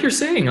 And like you're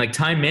saying, like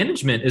time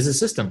management is a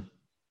system,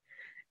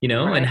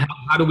 Right. and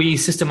how do we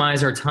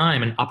systemize our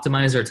time and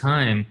optimize our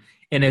time?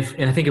 And I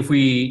think if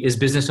we, as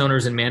business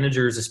owners and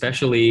managers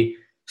especially,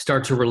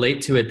 start to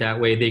relate to it that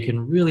way, they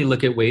can really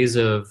look at ways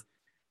of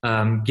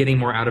getting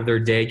more out of their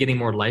day, getting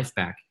more life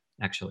back,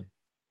 actually.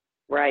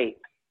 Right.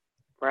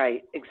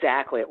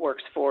 Exactly. It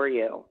works for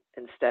you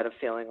instead of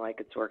feeling like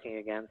it's working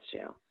against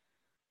you.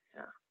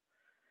 Yeah.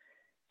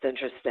 It's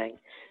interesting.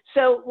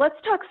 So let's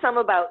talk some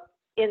about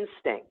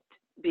instinct,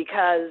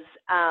 because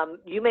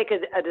you make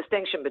a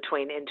distinction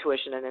between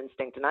intuition and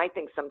instinct, and I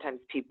think sometimes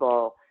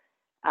people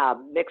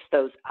mix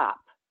those up.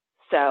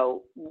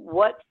 So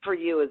what for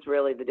you is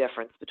really the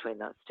difference between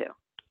those two?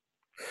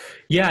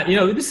 Yeah,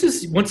 this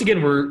is, once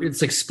again,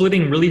 it's like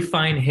splitting really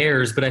fine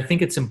hairs, but I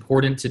think it's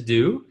important to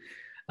do,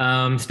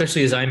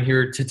 especially as I'm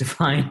here to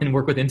define and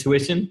work with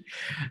intuition.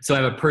 So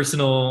I have a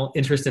personal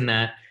interest in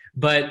that.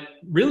 But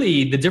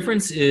really, the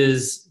difference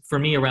is, for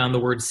me, around the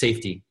word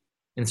safety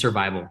and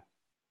survival.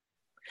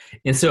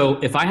 And so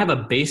if I have a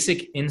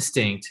basic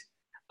instinct,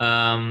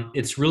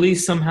 it's really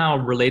somehow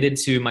related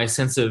to my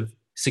sense of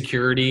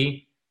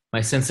security,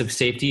 my sense of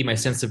safety, my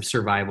sense of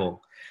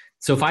survival.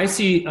 So if I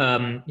see,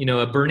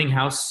 a burning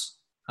house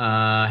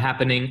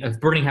happening, a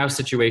burning house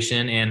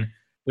situation, and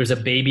there's a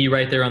baby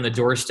right there on the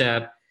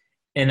doorstep,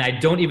 and I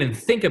don't even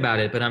think about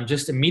it, but I'm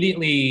just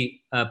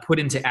immediately put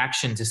into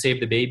action to save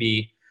the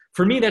baby.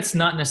 For me, that's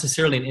not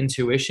necessarily an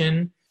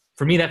intuition.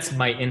 For me, that's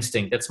my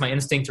instinct. That's my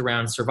instinct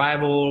around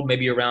survival,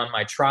 maybe around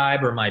my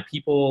tribe or my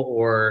people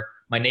or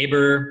my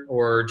neighbor,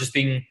 or just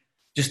being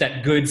just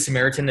that good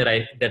Samaritan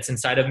that's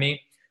inside of me.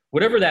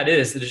 Whatever that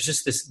is, there's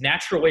just this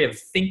natural way of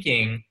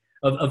thinking,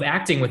 of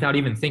acting without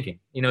even thinking.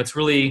 It's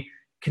really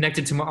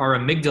connected to our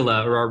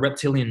amygdala, or our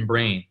reptilian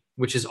brain,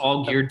 which is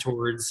all geared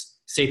towards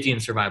safety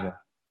and survival.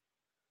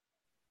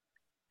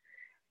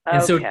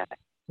 Okay.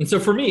 And so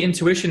for me,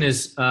 intuition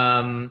is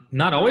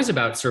not always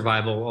about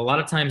survival. A lot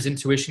of times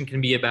intuition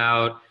can be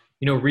about,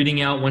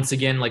 reading out, once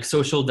again, like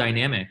social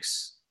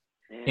dynamics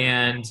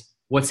and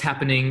what's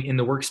happening in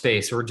the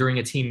workspace or during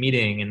a team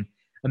meeting. And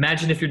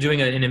imagine if you're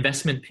doing an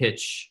investment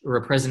pitch or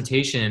a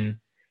presentation,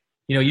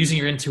 using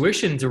your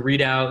intuition to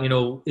read out,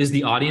 is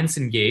the audience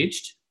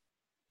engaged?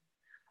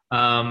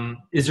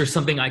 Is there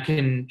something I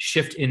can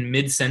shift in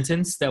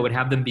mid-sentence that would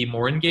have them be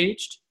more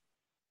engaged?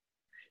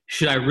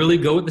 Should I really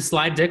go with the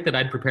slide deck that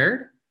I'd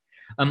prepared?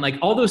 Like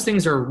all those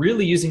things are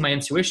really using my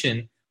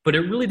intuition, but it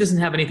really doesn't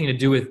have anything to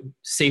do with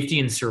safety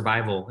and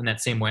survival in that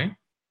same way.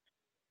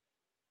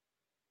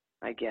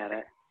 I get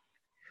it.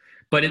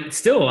 But it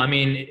still,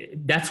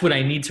 that's what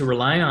I need to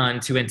rely on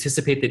to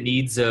anticipate the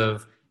needs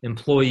of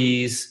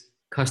employees,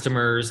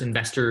 customers,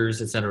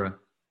 investors, et cetera.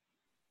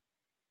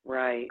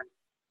 Right.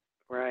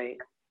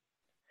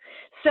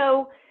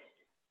 So,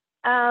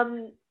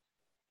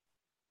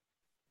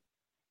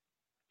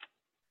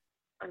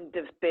 I'm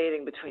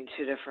debating between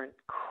two different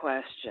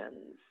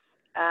questions.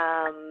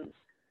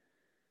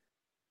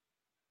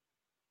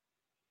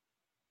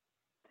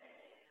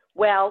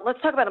 Well,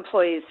 let's talk about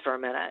employees for a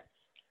minute.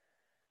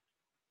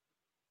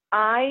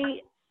 I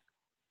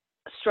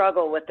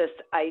struggle with this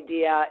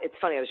idea. It's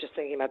funny, I was just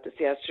thinking about this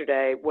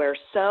yesterday, where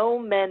so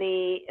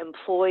many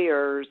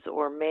employers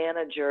or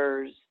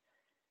managers,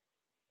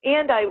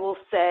 and I will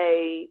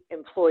say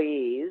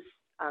employees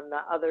on the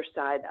other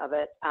side of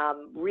it,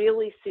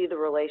 really see the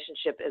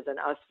relationship as an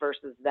us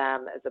versus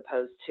them as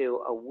opposed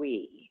to a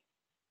we.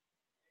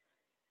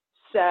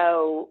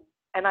 So,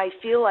 and I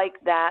feel like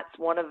that's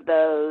one of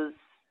those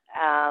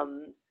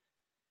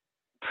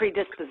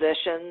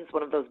predispositions,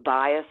 one of those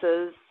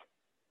biases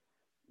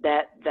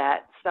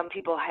that some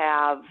people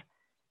have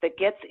that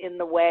gets in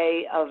the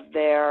way of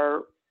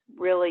their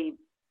really,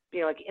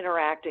 like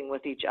interacting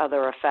with each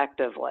other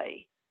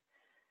effectively.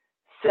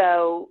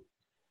 So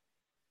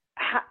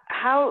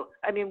how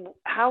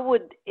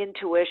would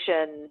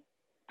intuition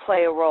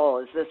play a role?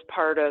 Is this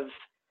part of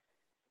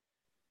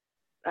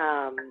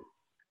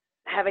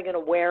having an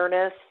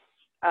awareness,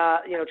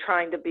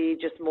 trying to be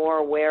just more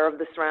aware of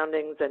the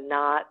surroundings and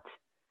not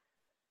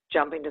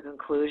jumping to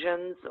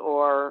conclusions?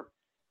 Or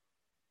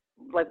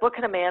like, what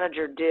can a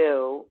manager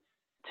do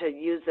to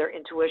use their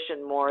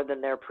intuition more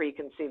than their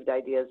preconceived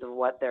ideas of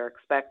what they're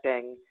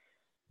expecting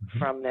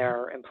from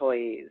their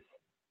employees?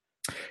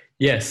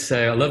 Yes,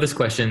 I love this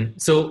question.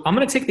 So I'm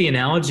going to take the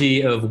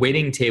analogy of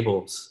waiting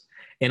tables.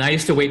 And I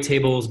used to wait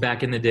tables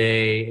back in the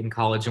day in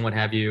college and what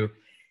have you.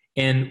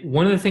 And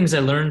one of the things I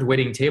learned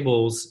waiting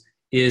tables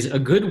is a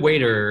good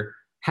waiter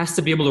has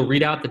to be able to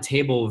read out the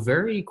table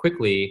very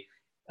quickly.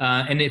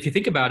 And if you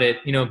think about it,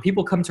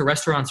 people come to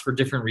restaurants for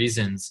different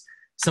reasons.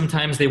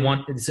 Sometimes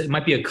it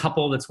might be a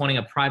couple that's wanting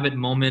a private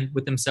moment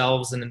with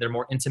themselves and then they're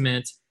more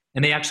intimate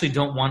and they actually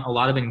don't want a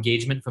lot of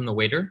engagement from the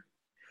waiter.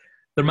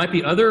 There might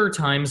be other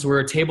times where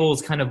a table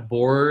is kind of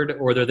bored,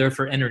 or they're there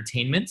for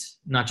entertainment,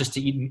 not just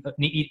to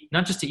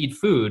eat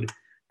food,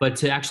 but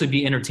to actually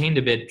be entertained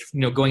a bit,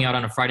 going out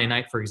on a Friday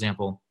night, for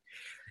example.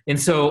 And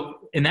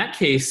so in that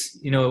case,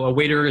 a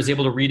waiter is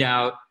able to read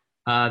out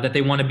that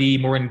they want to be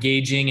more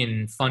engaging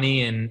and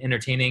funny and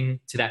entertaining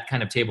to that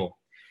kind of table.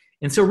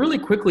 And so really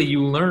quickly,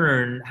 you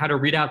learn how to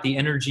read out the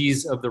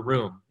energies of the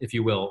room, if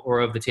you will, or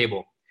of the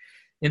table.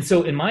 And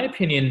so in my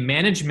opinion,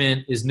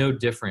 management is no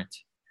different.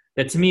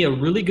 That to me, a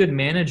really good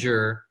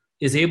manager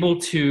is able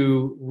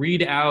to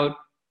read out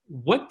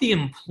what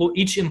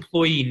each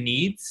employee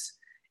needs,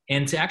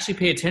 and to actually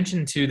pay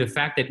attention to the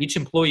fact that each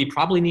employee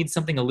probably needs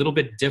something a little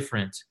bit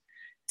different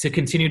to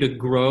continue to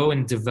grow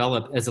and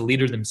develop as a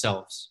leader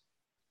themselves.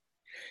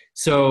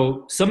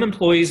 So some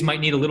employees might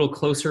need a little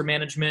closer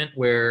management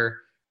where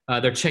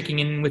they're checking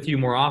in with you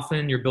more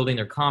often, you're building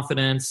their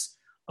confidence.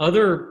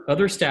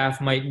 Other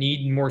staff might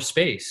need more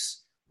space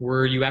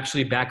where you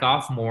actually back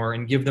off more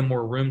and give them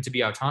more room to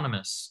be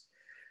autonomous.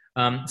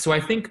 So I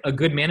think a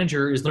good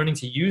manager is learning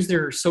to use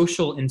their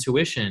social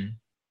intuition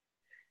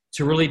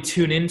to really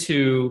tune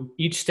into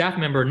each staff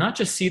member, not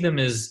just see them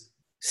as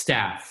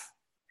staff,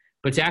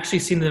 but to actually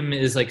see them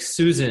as like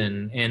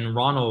Susan and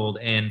Ronald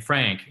and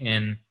Frank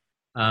and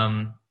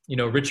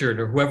Richard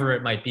or whoever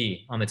it might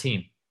be on the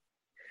team.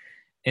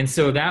 And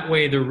so that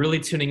way they're really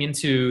tuning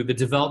into the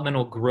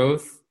developmental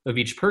growth of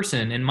each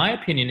person. And my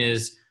opinion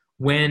is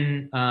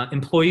when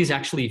employees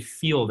actually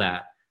feel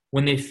that,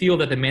 when they feel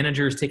that the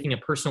manager is taking a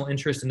personal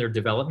interest in their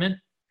development,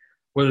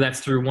 whether that's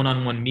through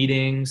one-on-one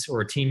meetings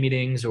or team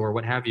meetings or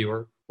what have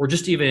you, or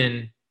just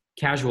even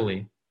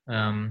casually,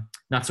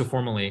 not so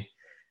formally,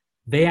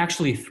 they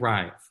actually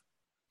thrive.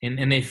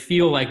 And they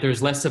feel like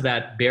there's less of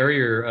that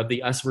barrier of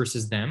the us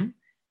versus them,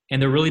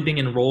 and they're really being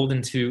enrolled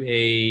into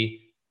a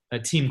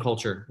team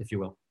culture, if you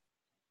will.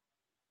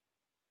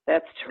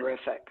 That's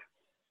terrific.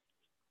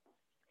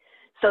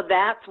 So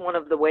that's one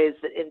of the ways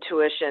that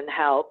intuition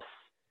helps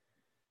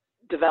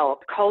develop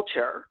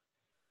culture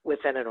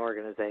within an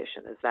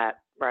organization. Is that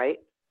right?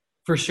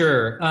 For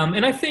sure.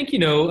 And I think,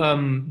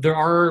 there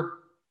are,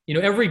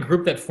 every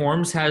group that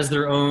forms has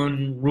their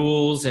own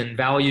rules and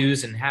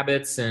values and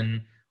habits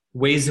and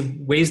ways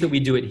that we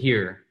do it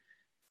here.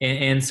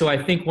 And so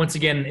I think, once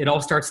again, it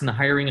all starts in the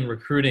hiring and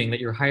recruiting, that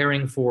you're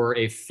hiring for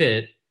a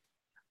fit.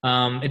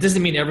 It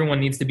doesn't mean everyone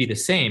needs to be the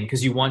same,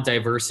 because you want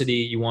diversity,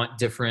 you want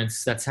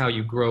difference. That's how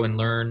you grow and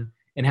learn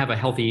and have a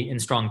healthy and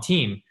strong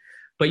team.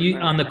 But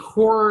on the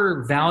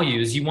core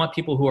values, you want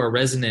people who are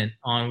resonant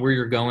on where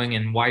you're going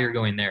and why you're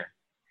going there.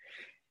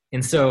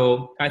 And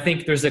so I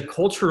think there's a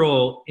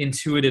cultural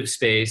intuitive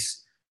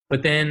space,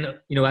 but then,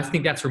 I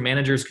think that's where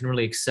managers can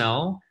really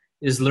excel,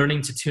 is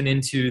learning to tune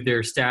into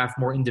their staff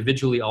more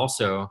individually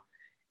also,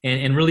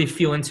 and really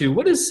feel into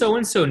what does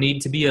so-and-so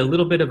need to be a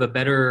little bit of a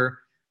better,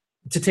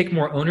 to take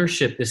more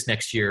ownership this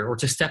next year, or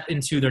to step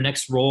into their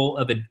next role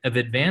of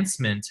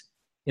advancement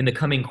in the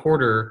coming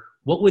quarter.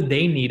 What would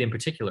they need in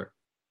particular?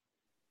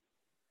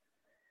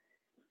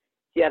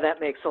 Yeah, that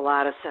makes a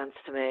lot of sense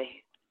to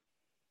me.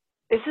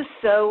 This is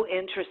so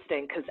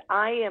interesting, because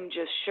I am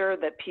just sure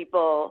that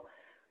people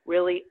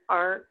really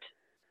aren't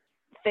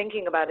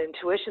thinking about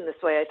intuition this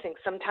way. I think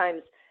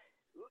sometimes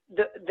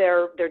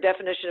their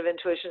definition of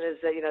intuition is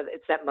that,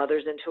 it's that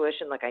mother's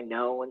intuition. Like, I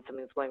know when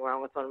something's going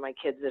wrong with one of my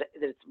kids, that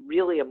it's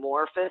really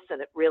amorphous,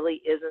 and it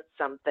really isn't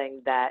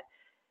something that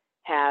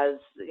has,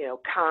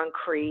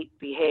 concrete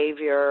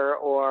behavior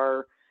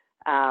or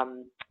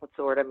what's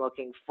the word I'm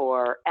looking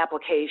for?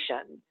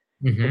 Application.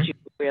 Mm-hmm. That you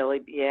can really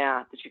be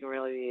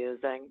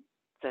using.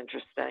 It's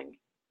interesting.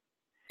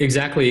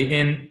 Exactly.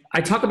 And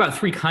I talk about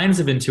three kinds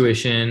of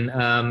intuition.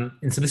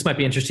 And so this might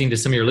be interesting to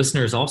some of your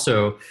listeners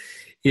also,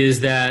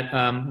 is that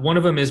one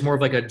of them is more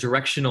of like a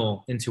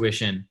directional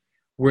intuition,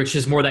 which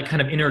is more that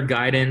kind of inner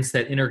guidance,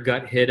 that inner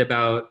gut hit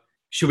about,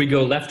 should we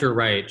go left or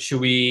right? Should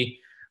we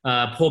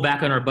pull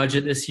back on our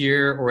budget this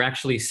year or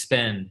actually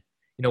spend?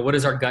 What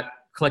does our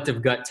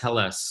collective gut tell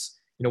us?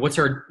 What's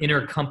our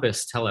inner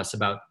compass tell us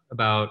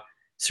about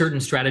certain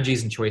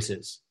strategies and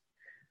choices?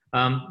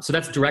 So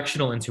that's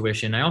directional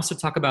intuition. I also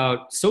talk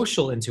about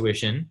social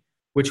intuition,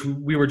 which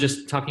we were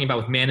just talking about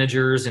with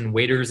managers and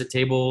waiters at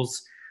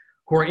tables,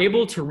 who are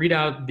able to read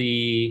out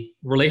the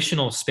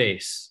relational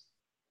space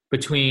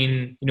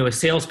between, a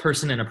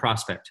salesperson and a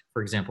prospect,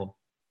 for example,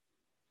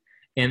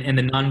 and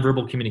the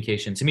nonverbal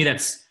communication. To me,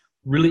 that's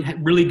really,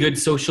 really good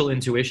social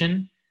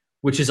intuition,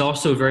 which is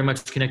also very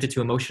much connected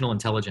to emotional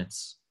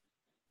intelligence.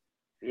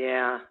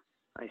 Yeah.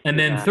 And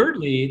then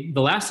thirdly,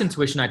 the last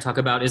intuition I talk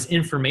about is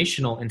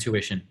informational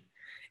intuition.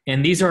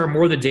 And these are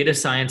more the data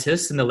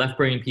scientists and the left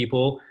brain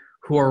people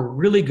who are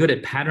really good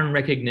at pattern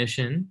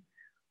recognition,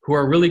 who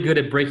are really good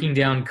at breaking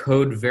down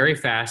code very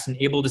fast and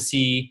able to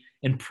see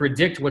and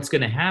predict what's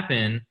going to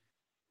happen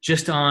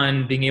just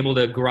on being able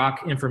to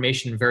grok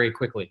information very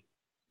quickly,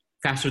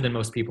 faster than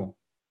most people.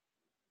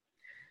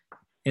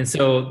 And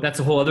so that's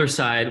a whole other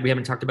side we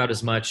haven't talked about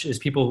as much, is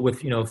people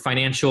with,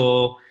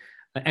 financial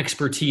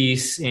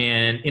expertise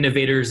and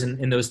innovators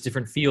in those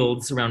different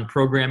fields around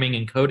programming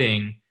and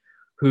coding,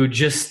 who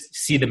just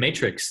see the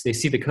matrix, they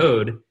see the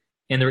code,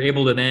 and they're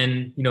able to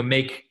then,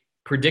 make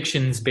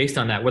predictions based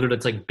on that, whether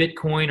it's like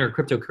Bitcoin or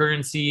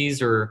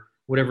cryptocurrencies or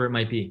whatever it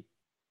might be.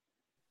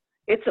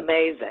 It's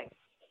amazing.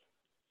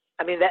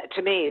 I mean, that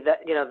to me,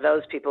 that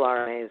those people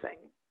are amazing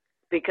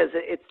because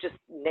it's just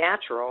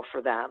natural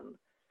for them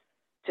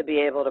to be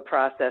able to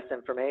process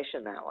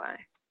information that way.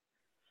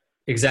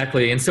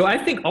 Exactly. And so I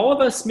think all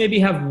of us maybe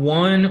have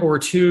one or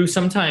two,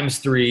 sometimes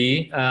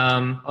three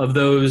of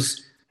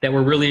those that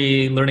we're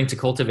really learning to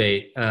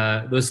cultivate,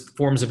 those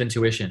forms of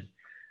intuition.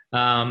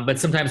 But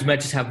sometimes we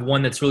might just have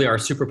one that's really our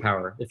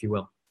superpower, if you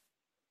will.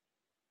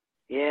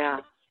 Yeah.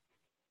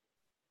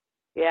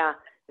 Yeah,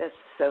 that's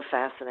so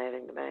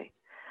fascinating to me.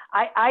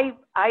 I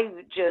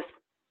just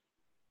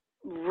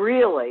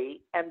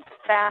really am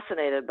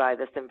fascinated by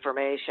this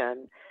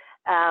information.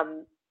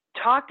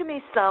 Talk to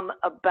me some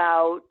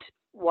about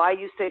why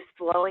you say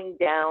slowing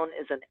down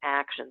is an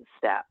action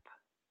step.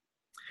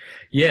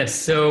 Yes.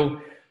 So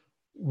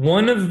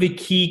one of the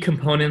key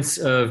components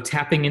of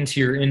tapping into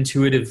your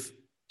intuitive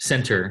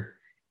center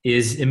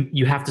is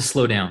you have to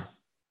slow down.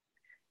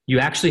 You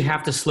actually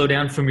have to slow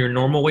down from your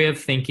normal way of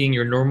thinking,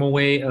 your normal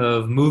way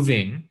of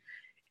moving.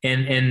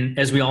 And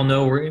as we all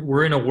know,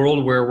 we're in a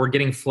world where we're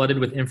getting flooded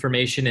with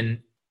information and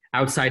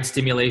outside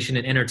stimulation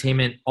and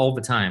entertainment all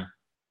the time,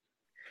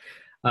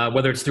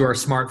 whether it's through our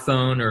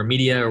smartphone or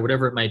media or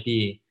whatever it might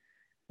be.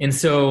 And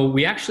so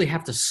we actually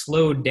have to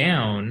slow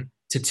down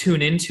to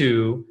tune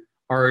into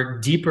our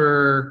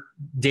deeper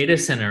data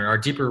center, our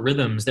deeper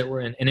rhythms that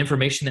we're in, and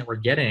information that we're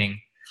getting.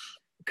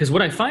 Because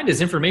what I find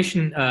is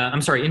intuition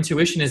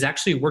is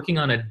actually working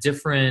on a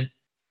different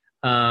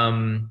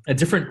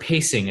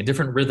pacing, a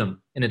different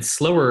rhythm, and it's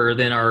slower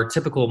than our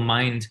typical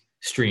mind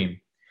stream.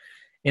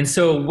 And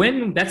so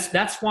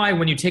that's why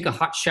when you take a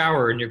hot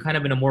shower and you're kind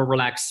of in a more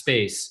relaxed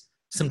space,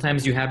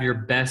 sometimes you have your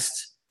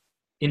best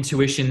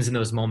intuitions in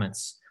those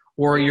moments.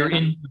 Or you're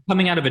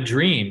coming out of a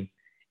dream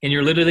and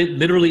you're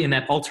literally in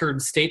that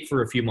altered state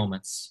for a few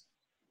moments,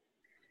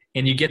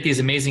 and you get these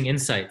amazing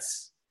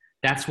insights.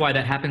 That's why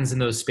that happens in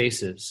those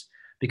spaces,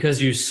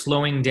 because you're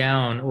slowing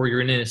down or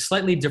you're in a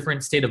slightly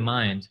different state of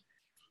mind.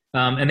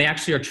 And they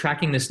actually are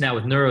tracking this now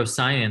with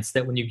neuroscience,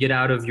 that when you get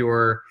out of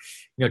your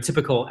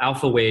typical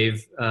alpha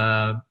wave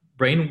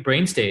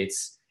brain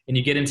states and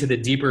you get into the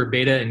deeper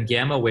beta and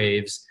gamma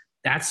waves,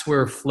 that's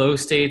where flow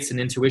states and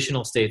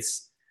intuitional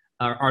states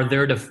are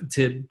there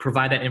to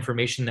provide that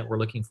information that we're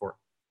looking for,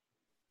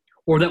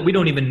 or that we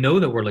don't even know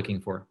that we're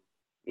looking for.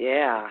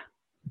 Yeah,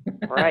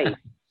 right.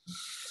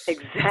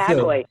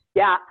 Exactly.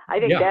 Yeah, I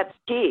think that's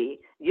key.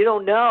 You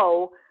don't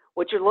know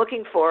what you're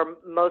looking for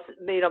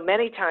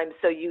many times,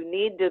 so you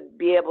need to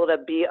be able to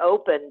be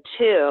open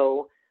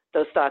to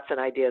those thoughts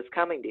and ideas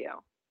coming to you.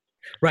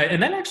 Right,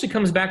 and that actually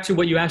comes back to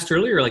what you asked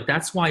earlier. Like,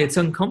 that's why it's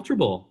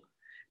uncomfortable,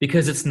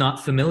 because it's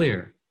not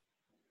familiar.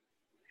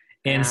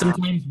 And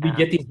sometimes we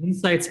get these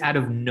insights out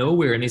of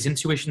nowhere and these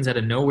intuitions out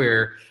of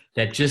nowhere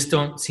that just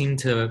don't seem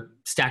to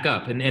stack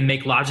up and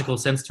make logical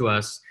sense to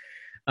us.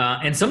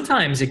 And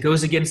sometimes it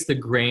goes against the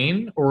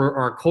grain or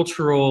our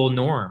cultural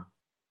norm.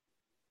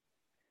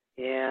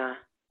 Yeah.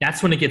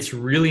 That's when it gets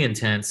really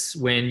intense,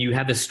 when you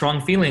have this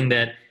strong feeling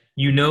that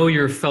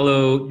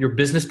your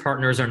business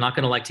partners are not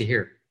going to like to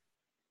hear.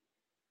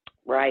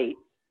 Right.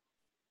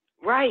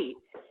 Right.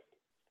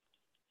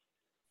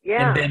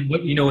 Yeah. And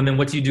then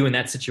what do you do in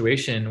that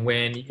situation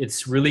when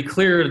it's really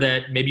clear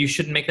that maybe you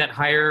shouldn't make that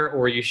hire,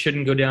 or you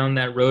shouldn't go down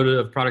that road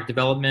of product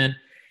development,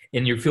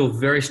 and you feel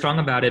very strong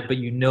about it, but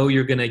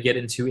you're going to get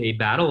into a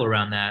battle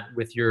around that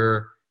with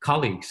your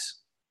colleagues.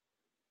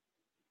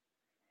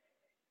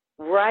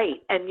 Right.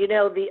 And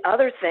the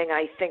other thing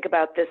I think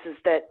about this is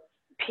that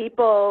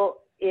people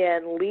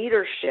in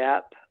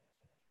leadership,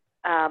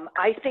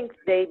 I think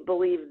they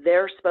believe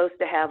they're supposed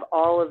to have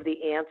all of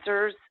the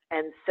answers.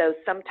 And so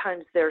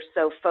sometimes they're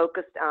so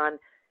focused on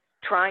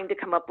trying to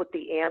come up with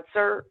the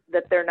answer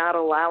that they're not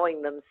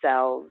allowing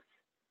themselves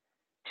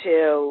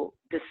to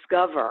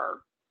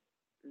discover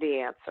the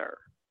answer.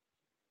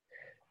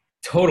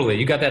 Totally.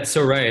 You got that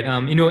so right.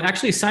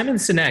 Actually, Simon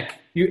Sinek,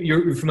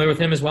 you're familiar with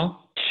him as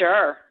well?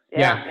 Sure.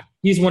 Yeah.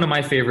 He's one of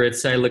my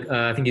favorites.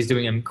 I think he's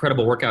doing an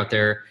incredible work out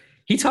there.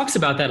 He talks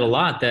about that a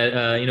lot, that,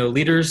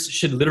 leaders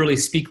should literally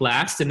speak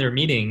last in their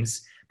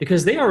meetings,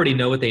 because they already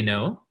know what they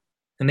know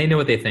and they know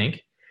what they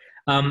think.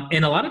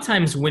 And a lot of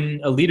times when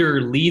a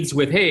leader leads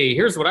with, hey,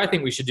 here's what I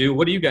think we should do,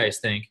 what do you guys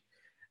think?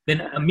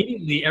 Then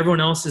immediately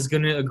everyone else is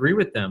going to agree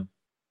with them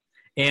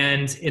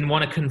and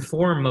want to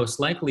conform most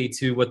likely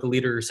to what the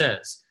leader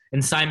says.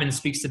 And Simon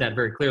speaks to that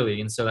very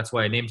clearly. And so that's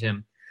why I named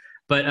him.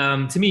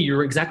 But to me,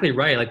 you're exactly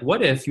right. Like,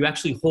 what if you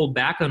actually hold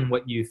back on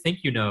what you think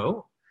you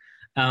know,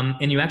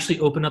 and you actually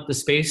open up the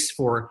space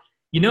for,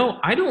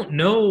 I don't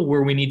know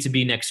where we need to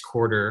be next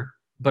quarter,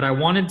 but I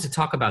wanted to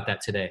talk about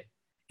that today.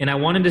 And I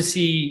wanted to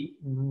see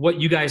what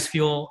you guys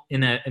feel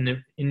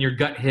in your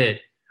gut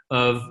hit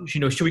of,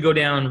 should we go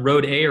down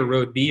road A or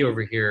road B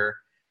over here?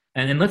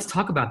 And let's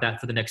talk about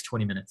that for the next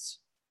 20 minutes.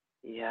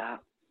 Yeah.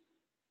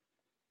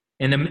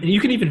 And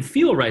you can even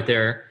feel right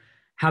there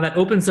how that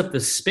opens up the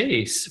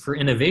space for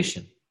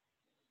innovation.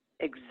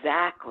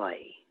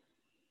 Exactly.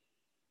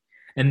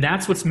 And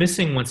that's what's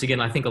missing, once again,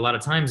 I think a lot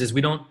of times, is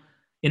we don't,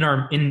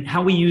 in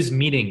how we use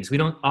meetings, we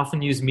don't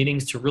often use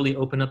meetings to really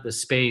open up the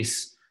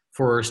space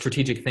for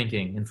strategic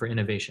thinking and for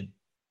innovation.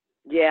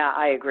 Yeah,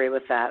 I agree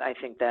with that. I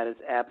think that is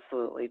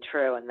absolutely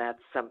true, and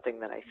that's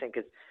something that I think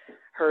is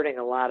hurting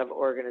a lot of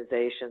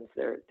organizations.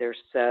 They're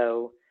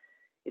so,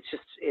 it's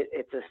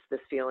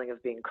this feeling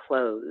of being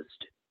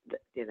closed, that,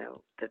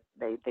 that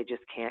they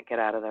just can't get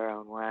out of their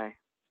own way.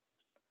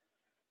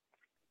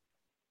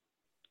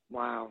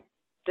 Wow,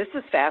 this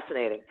is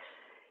fascinating.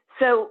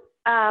 So,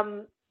 I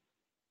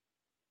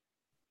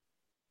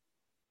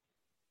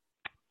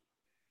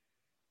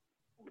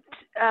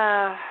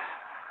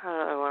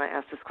want to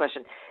ask this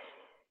question.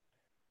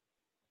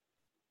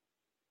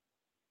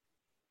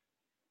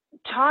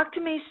 Talk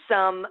to me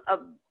some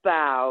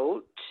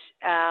about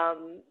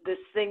this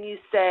thing you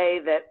say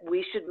that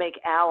we should make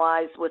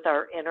allies with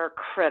our inner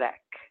critic.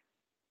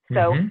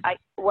 So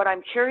what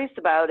I'm curious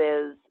about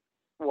is,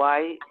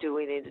 why do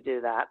we need to do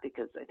that?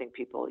 Because I think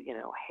people,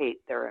 hate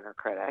their inner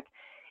critic.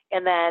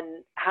 And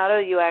then how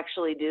do you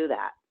actually do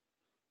that?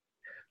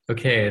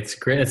 Okay, it's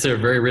great. It's a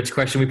very rich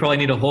question. We probably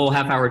need a whole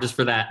half hour just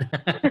for that.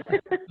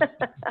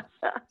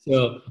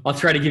 So I'll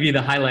try to give you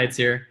the highlights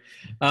here.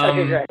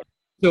 Okay, great.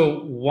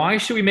 So why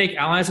should we make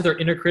allies with our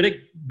inner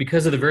critic?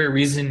 Because of the very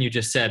reason you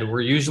just said.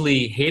 We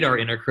usually hate our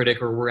inner critic,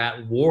 or we're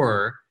at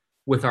war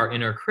with our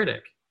inner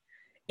critic.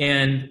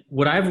 And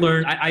what I've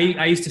learned,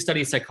 I used to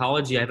study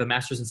psychology. I have a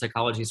master's in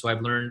psychology, so I've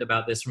learned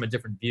about this from a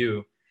different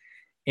view.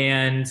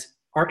 And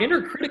our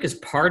inner critic is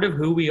part of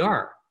who we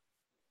are.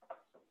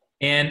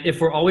 And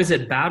if we're always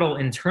at battle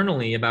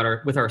internally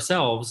with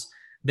ourselves,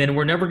 then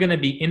we're never going to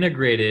be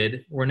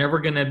integrated. We're never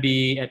going to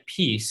be at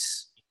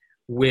peace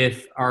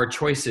with our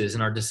choices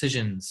and our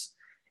decisions.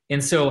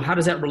 And so how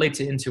does that relate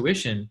to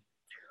intuition?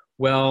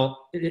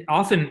 Well,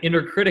 often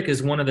inner critic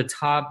is one of the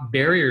top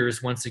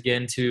barriers, once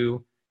again,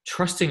 to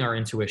trusting our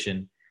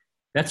intuition.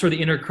 That's where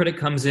the inner critic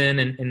comes in,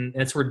 and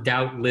that's where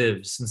doubt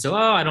lives. And so,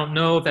 I don't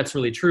know if that's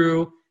really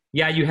true.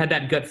 Yeah, you had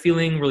that gut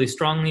feeling really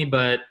strongly,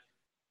 but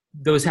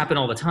those happen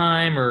all the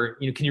time. Or,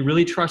 can you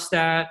really trust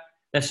that?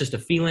 That's just a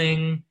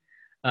feeling.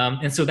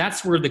 And so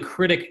that's where the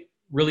critic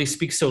really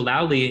speaks so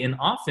loudly, and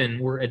often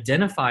we're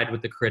identified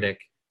with the critic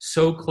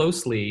so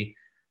closely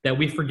that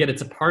we forget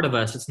it's a part of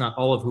us. It's not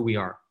all of who we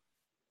are.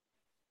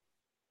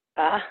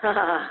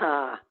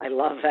 I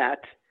love that.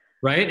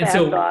 Right? That's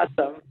and so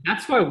awesome.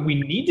 That's why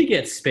we need to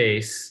get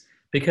space,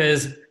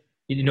 because,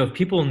 if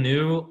people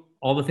knew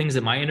all the things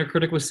that my inner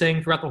critic was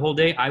saying throughout the whole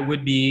day, I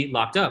would be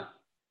locked up.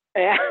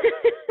 Yeah.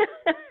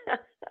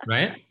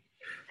 Right?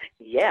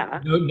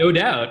 Yeah. No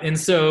doubt. And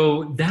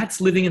so that's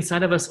living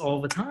inside of us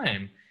all the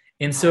time.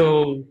 And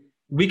so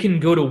we can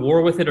go to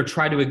war with it, or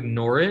try to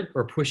ignore it,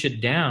 or push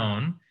it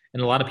down.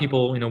 And a lot of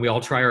people, we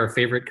all try our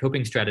favorite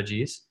coping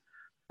strategies,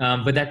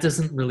 but that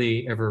doesn't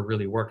really ever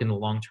really work in the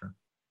long term.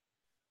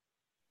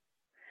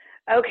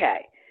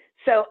 Okay.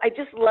 So I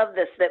just love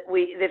this, that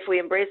if we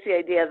embrace the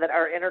idea that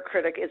our inner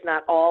critic is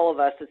not all of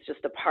us, it's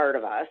just a part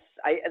of us.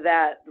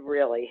 That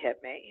really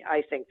hit me.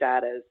 I think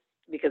that is,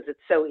 because it's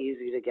so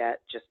easy to get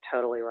just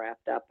totally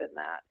wrapped up in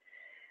that.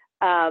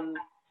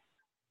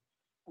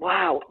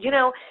 Wow.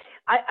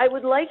 I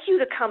would like you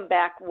to come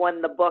back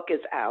when the book is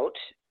out,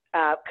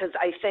 because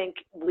I think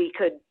we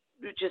could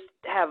just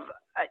have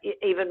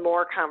even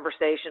more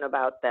conversation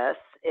about this.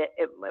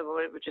 It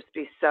would just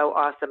be so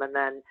awesome. And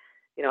then,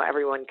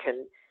 everyone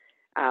can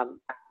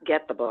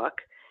get the book.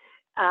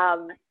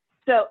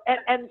 So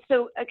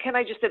can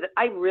I just say that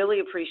I really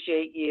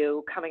appreciate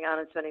you coming on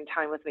and spending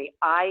time with me.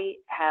 I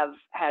have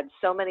had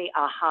so many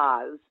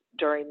ahas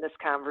during this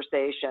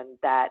conversation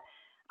that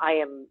I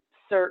am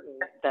certain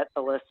that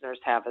the listeners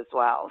have as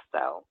well.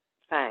 So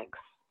thanks.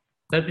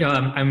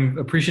 I'm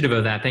appreciative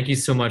of that. Thank you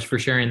so much for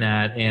sharing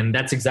that. And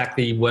that's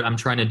exactly what I'm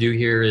trying to do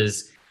here,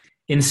 is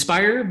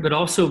inspire, but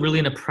also really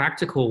in a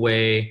practical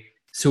way,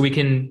 so we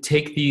can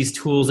take these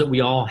tools that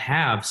we all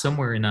have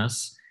somewhere in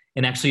us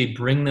and actually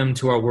bring them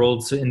to our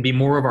world, and be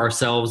more of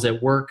ourselves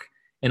at work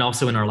and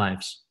also in our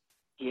lives.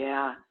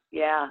 Yeah.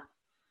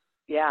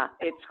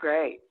 It's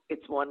great.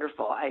 It's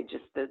wonderful.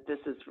 This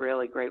is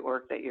really great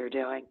work that you're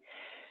doing.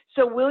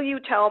 So will you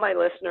tell my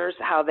listeners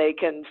how they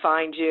can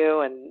find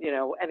you, and,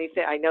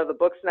 anything? I know the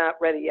book's not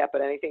ready yet,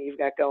 but anything you've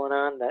got going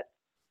on that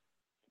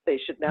they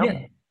should know?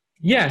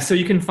 Yeah. So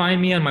you can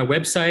find me on my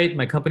website.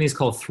 My company is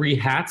called 3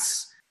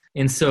 Hats.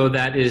 And so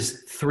that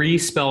is 3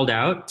 spelled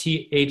out,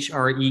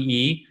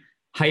 THREE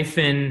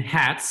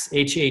 -hats,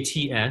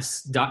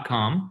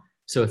 HATS.com.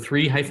 So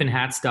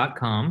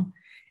 3-hats.com.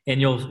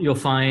 And you'll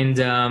find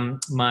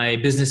my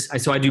business.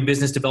 So I do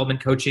business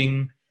development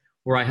coaching,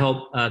 where I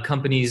help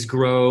companies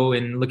grow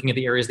and looking at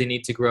the areas they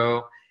need to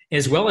grow,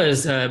 as well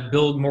as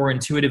build more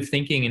intuitive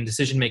thinking and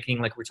decision-making,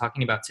 like we're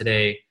talking about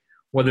today,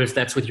 whether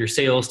that's with your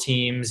sales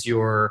teams,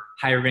 your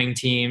hiring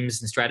teams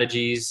and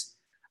strategies,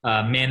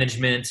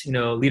 management,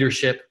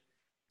 leadership.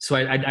 So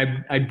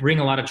I bring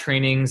a lot of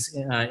trainings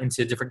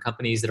into different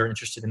companies that are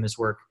interested in this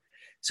work.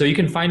 So you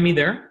can find me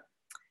there.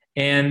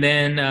 And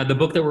then the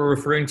book that we're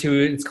referring to,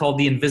 it's called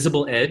The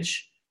Invisible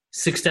Edge,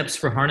 6 Steps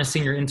for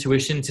Harnessing Your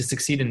Intuition to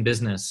Succeed in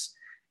Business.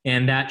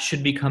 And that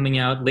should be coming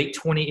out late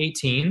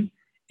 2018.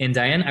 And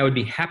Diane, I would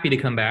be happy to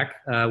come back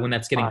when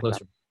that's getting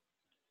closer.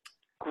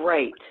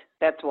 Great.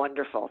 That's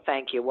wonderful.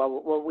 Thank you.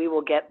 Well, we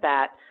will get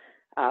that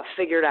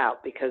figured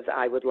out because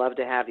I would love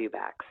to have you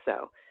back.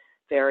 So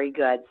very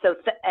good. So,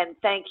 and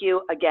thank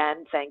you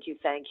again. Thank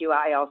you.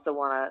 I also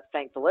want to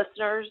thank the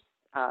listeners.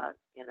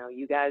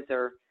 You guys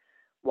are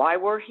why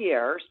we're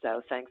here.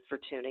 So thanks for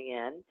tuning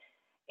in.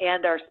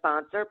 And our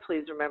sponsor,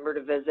 please remember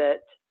to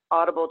visit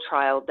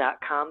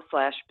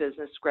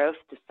audibletrial.com/businessgrowth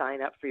to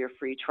sign up for your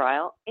free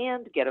trial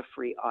and get a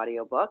free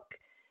audiobook.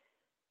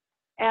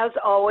 As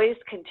always,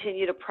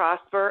 continue to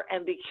prosper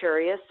and be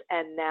curious.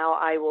 And now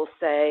I will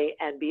say,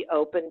 and be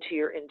open to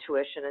your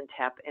intuition and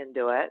tap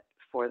into it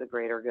for the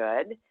greater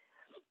good.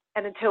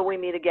 And until we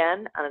meet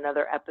again on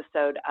another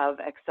episode of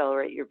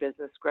Accelerate Your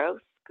Business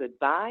Growth,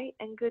 goodbye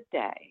and good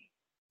day.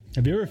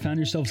 Have you ever found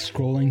yourself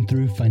scrolling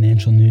through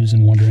financial news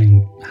and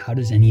wondering, how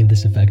does any of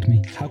this affect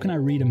me? How can I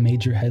read a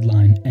major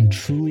headline and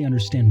truly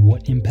understand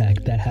what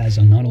impact that has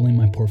on not only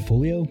my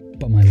portfolio,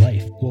 but my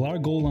life? Well, our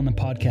goal on the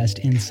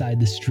podcast Inside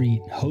the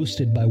Street,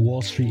 hosted by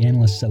Wall Street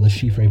analyst Sella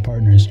Schifre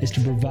Partners, is to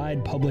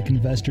provide public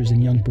investors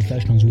and young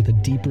professionals with a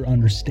deeper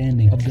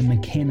understanding of the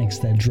mechanics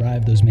that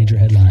drive those major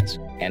headlines.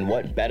 And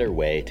what better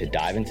way to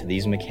dive into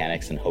these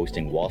mechanics than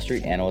hosting Wall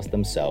Street analysts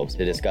themselves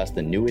to discuss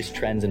the newest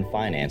trends in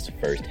finance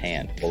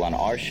firsthand? Well, on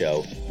our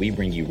show, we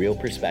bring you real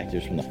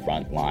perspectives from the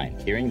front line.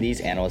 Hearing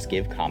these analysts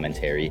give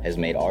commentary has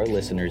made our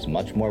listeners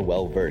much more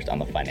well-versed on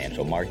the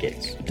financial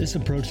markets. This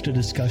approach to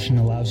discussion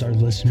allows our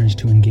listeners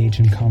to engage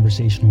in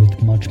conversation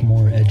with much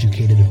more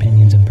educated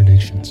opinions and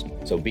predictions.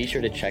 So be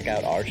sure to check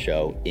out our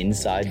show,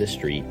 Inside the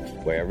Street,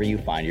 wherever you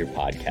find your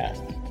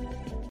podcasts.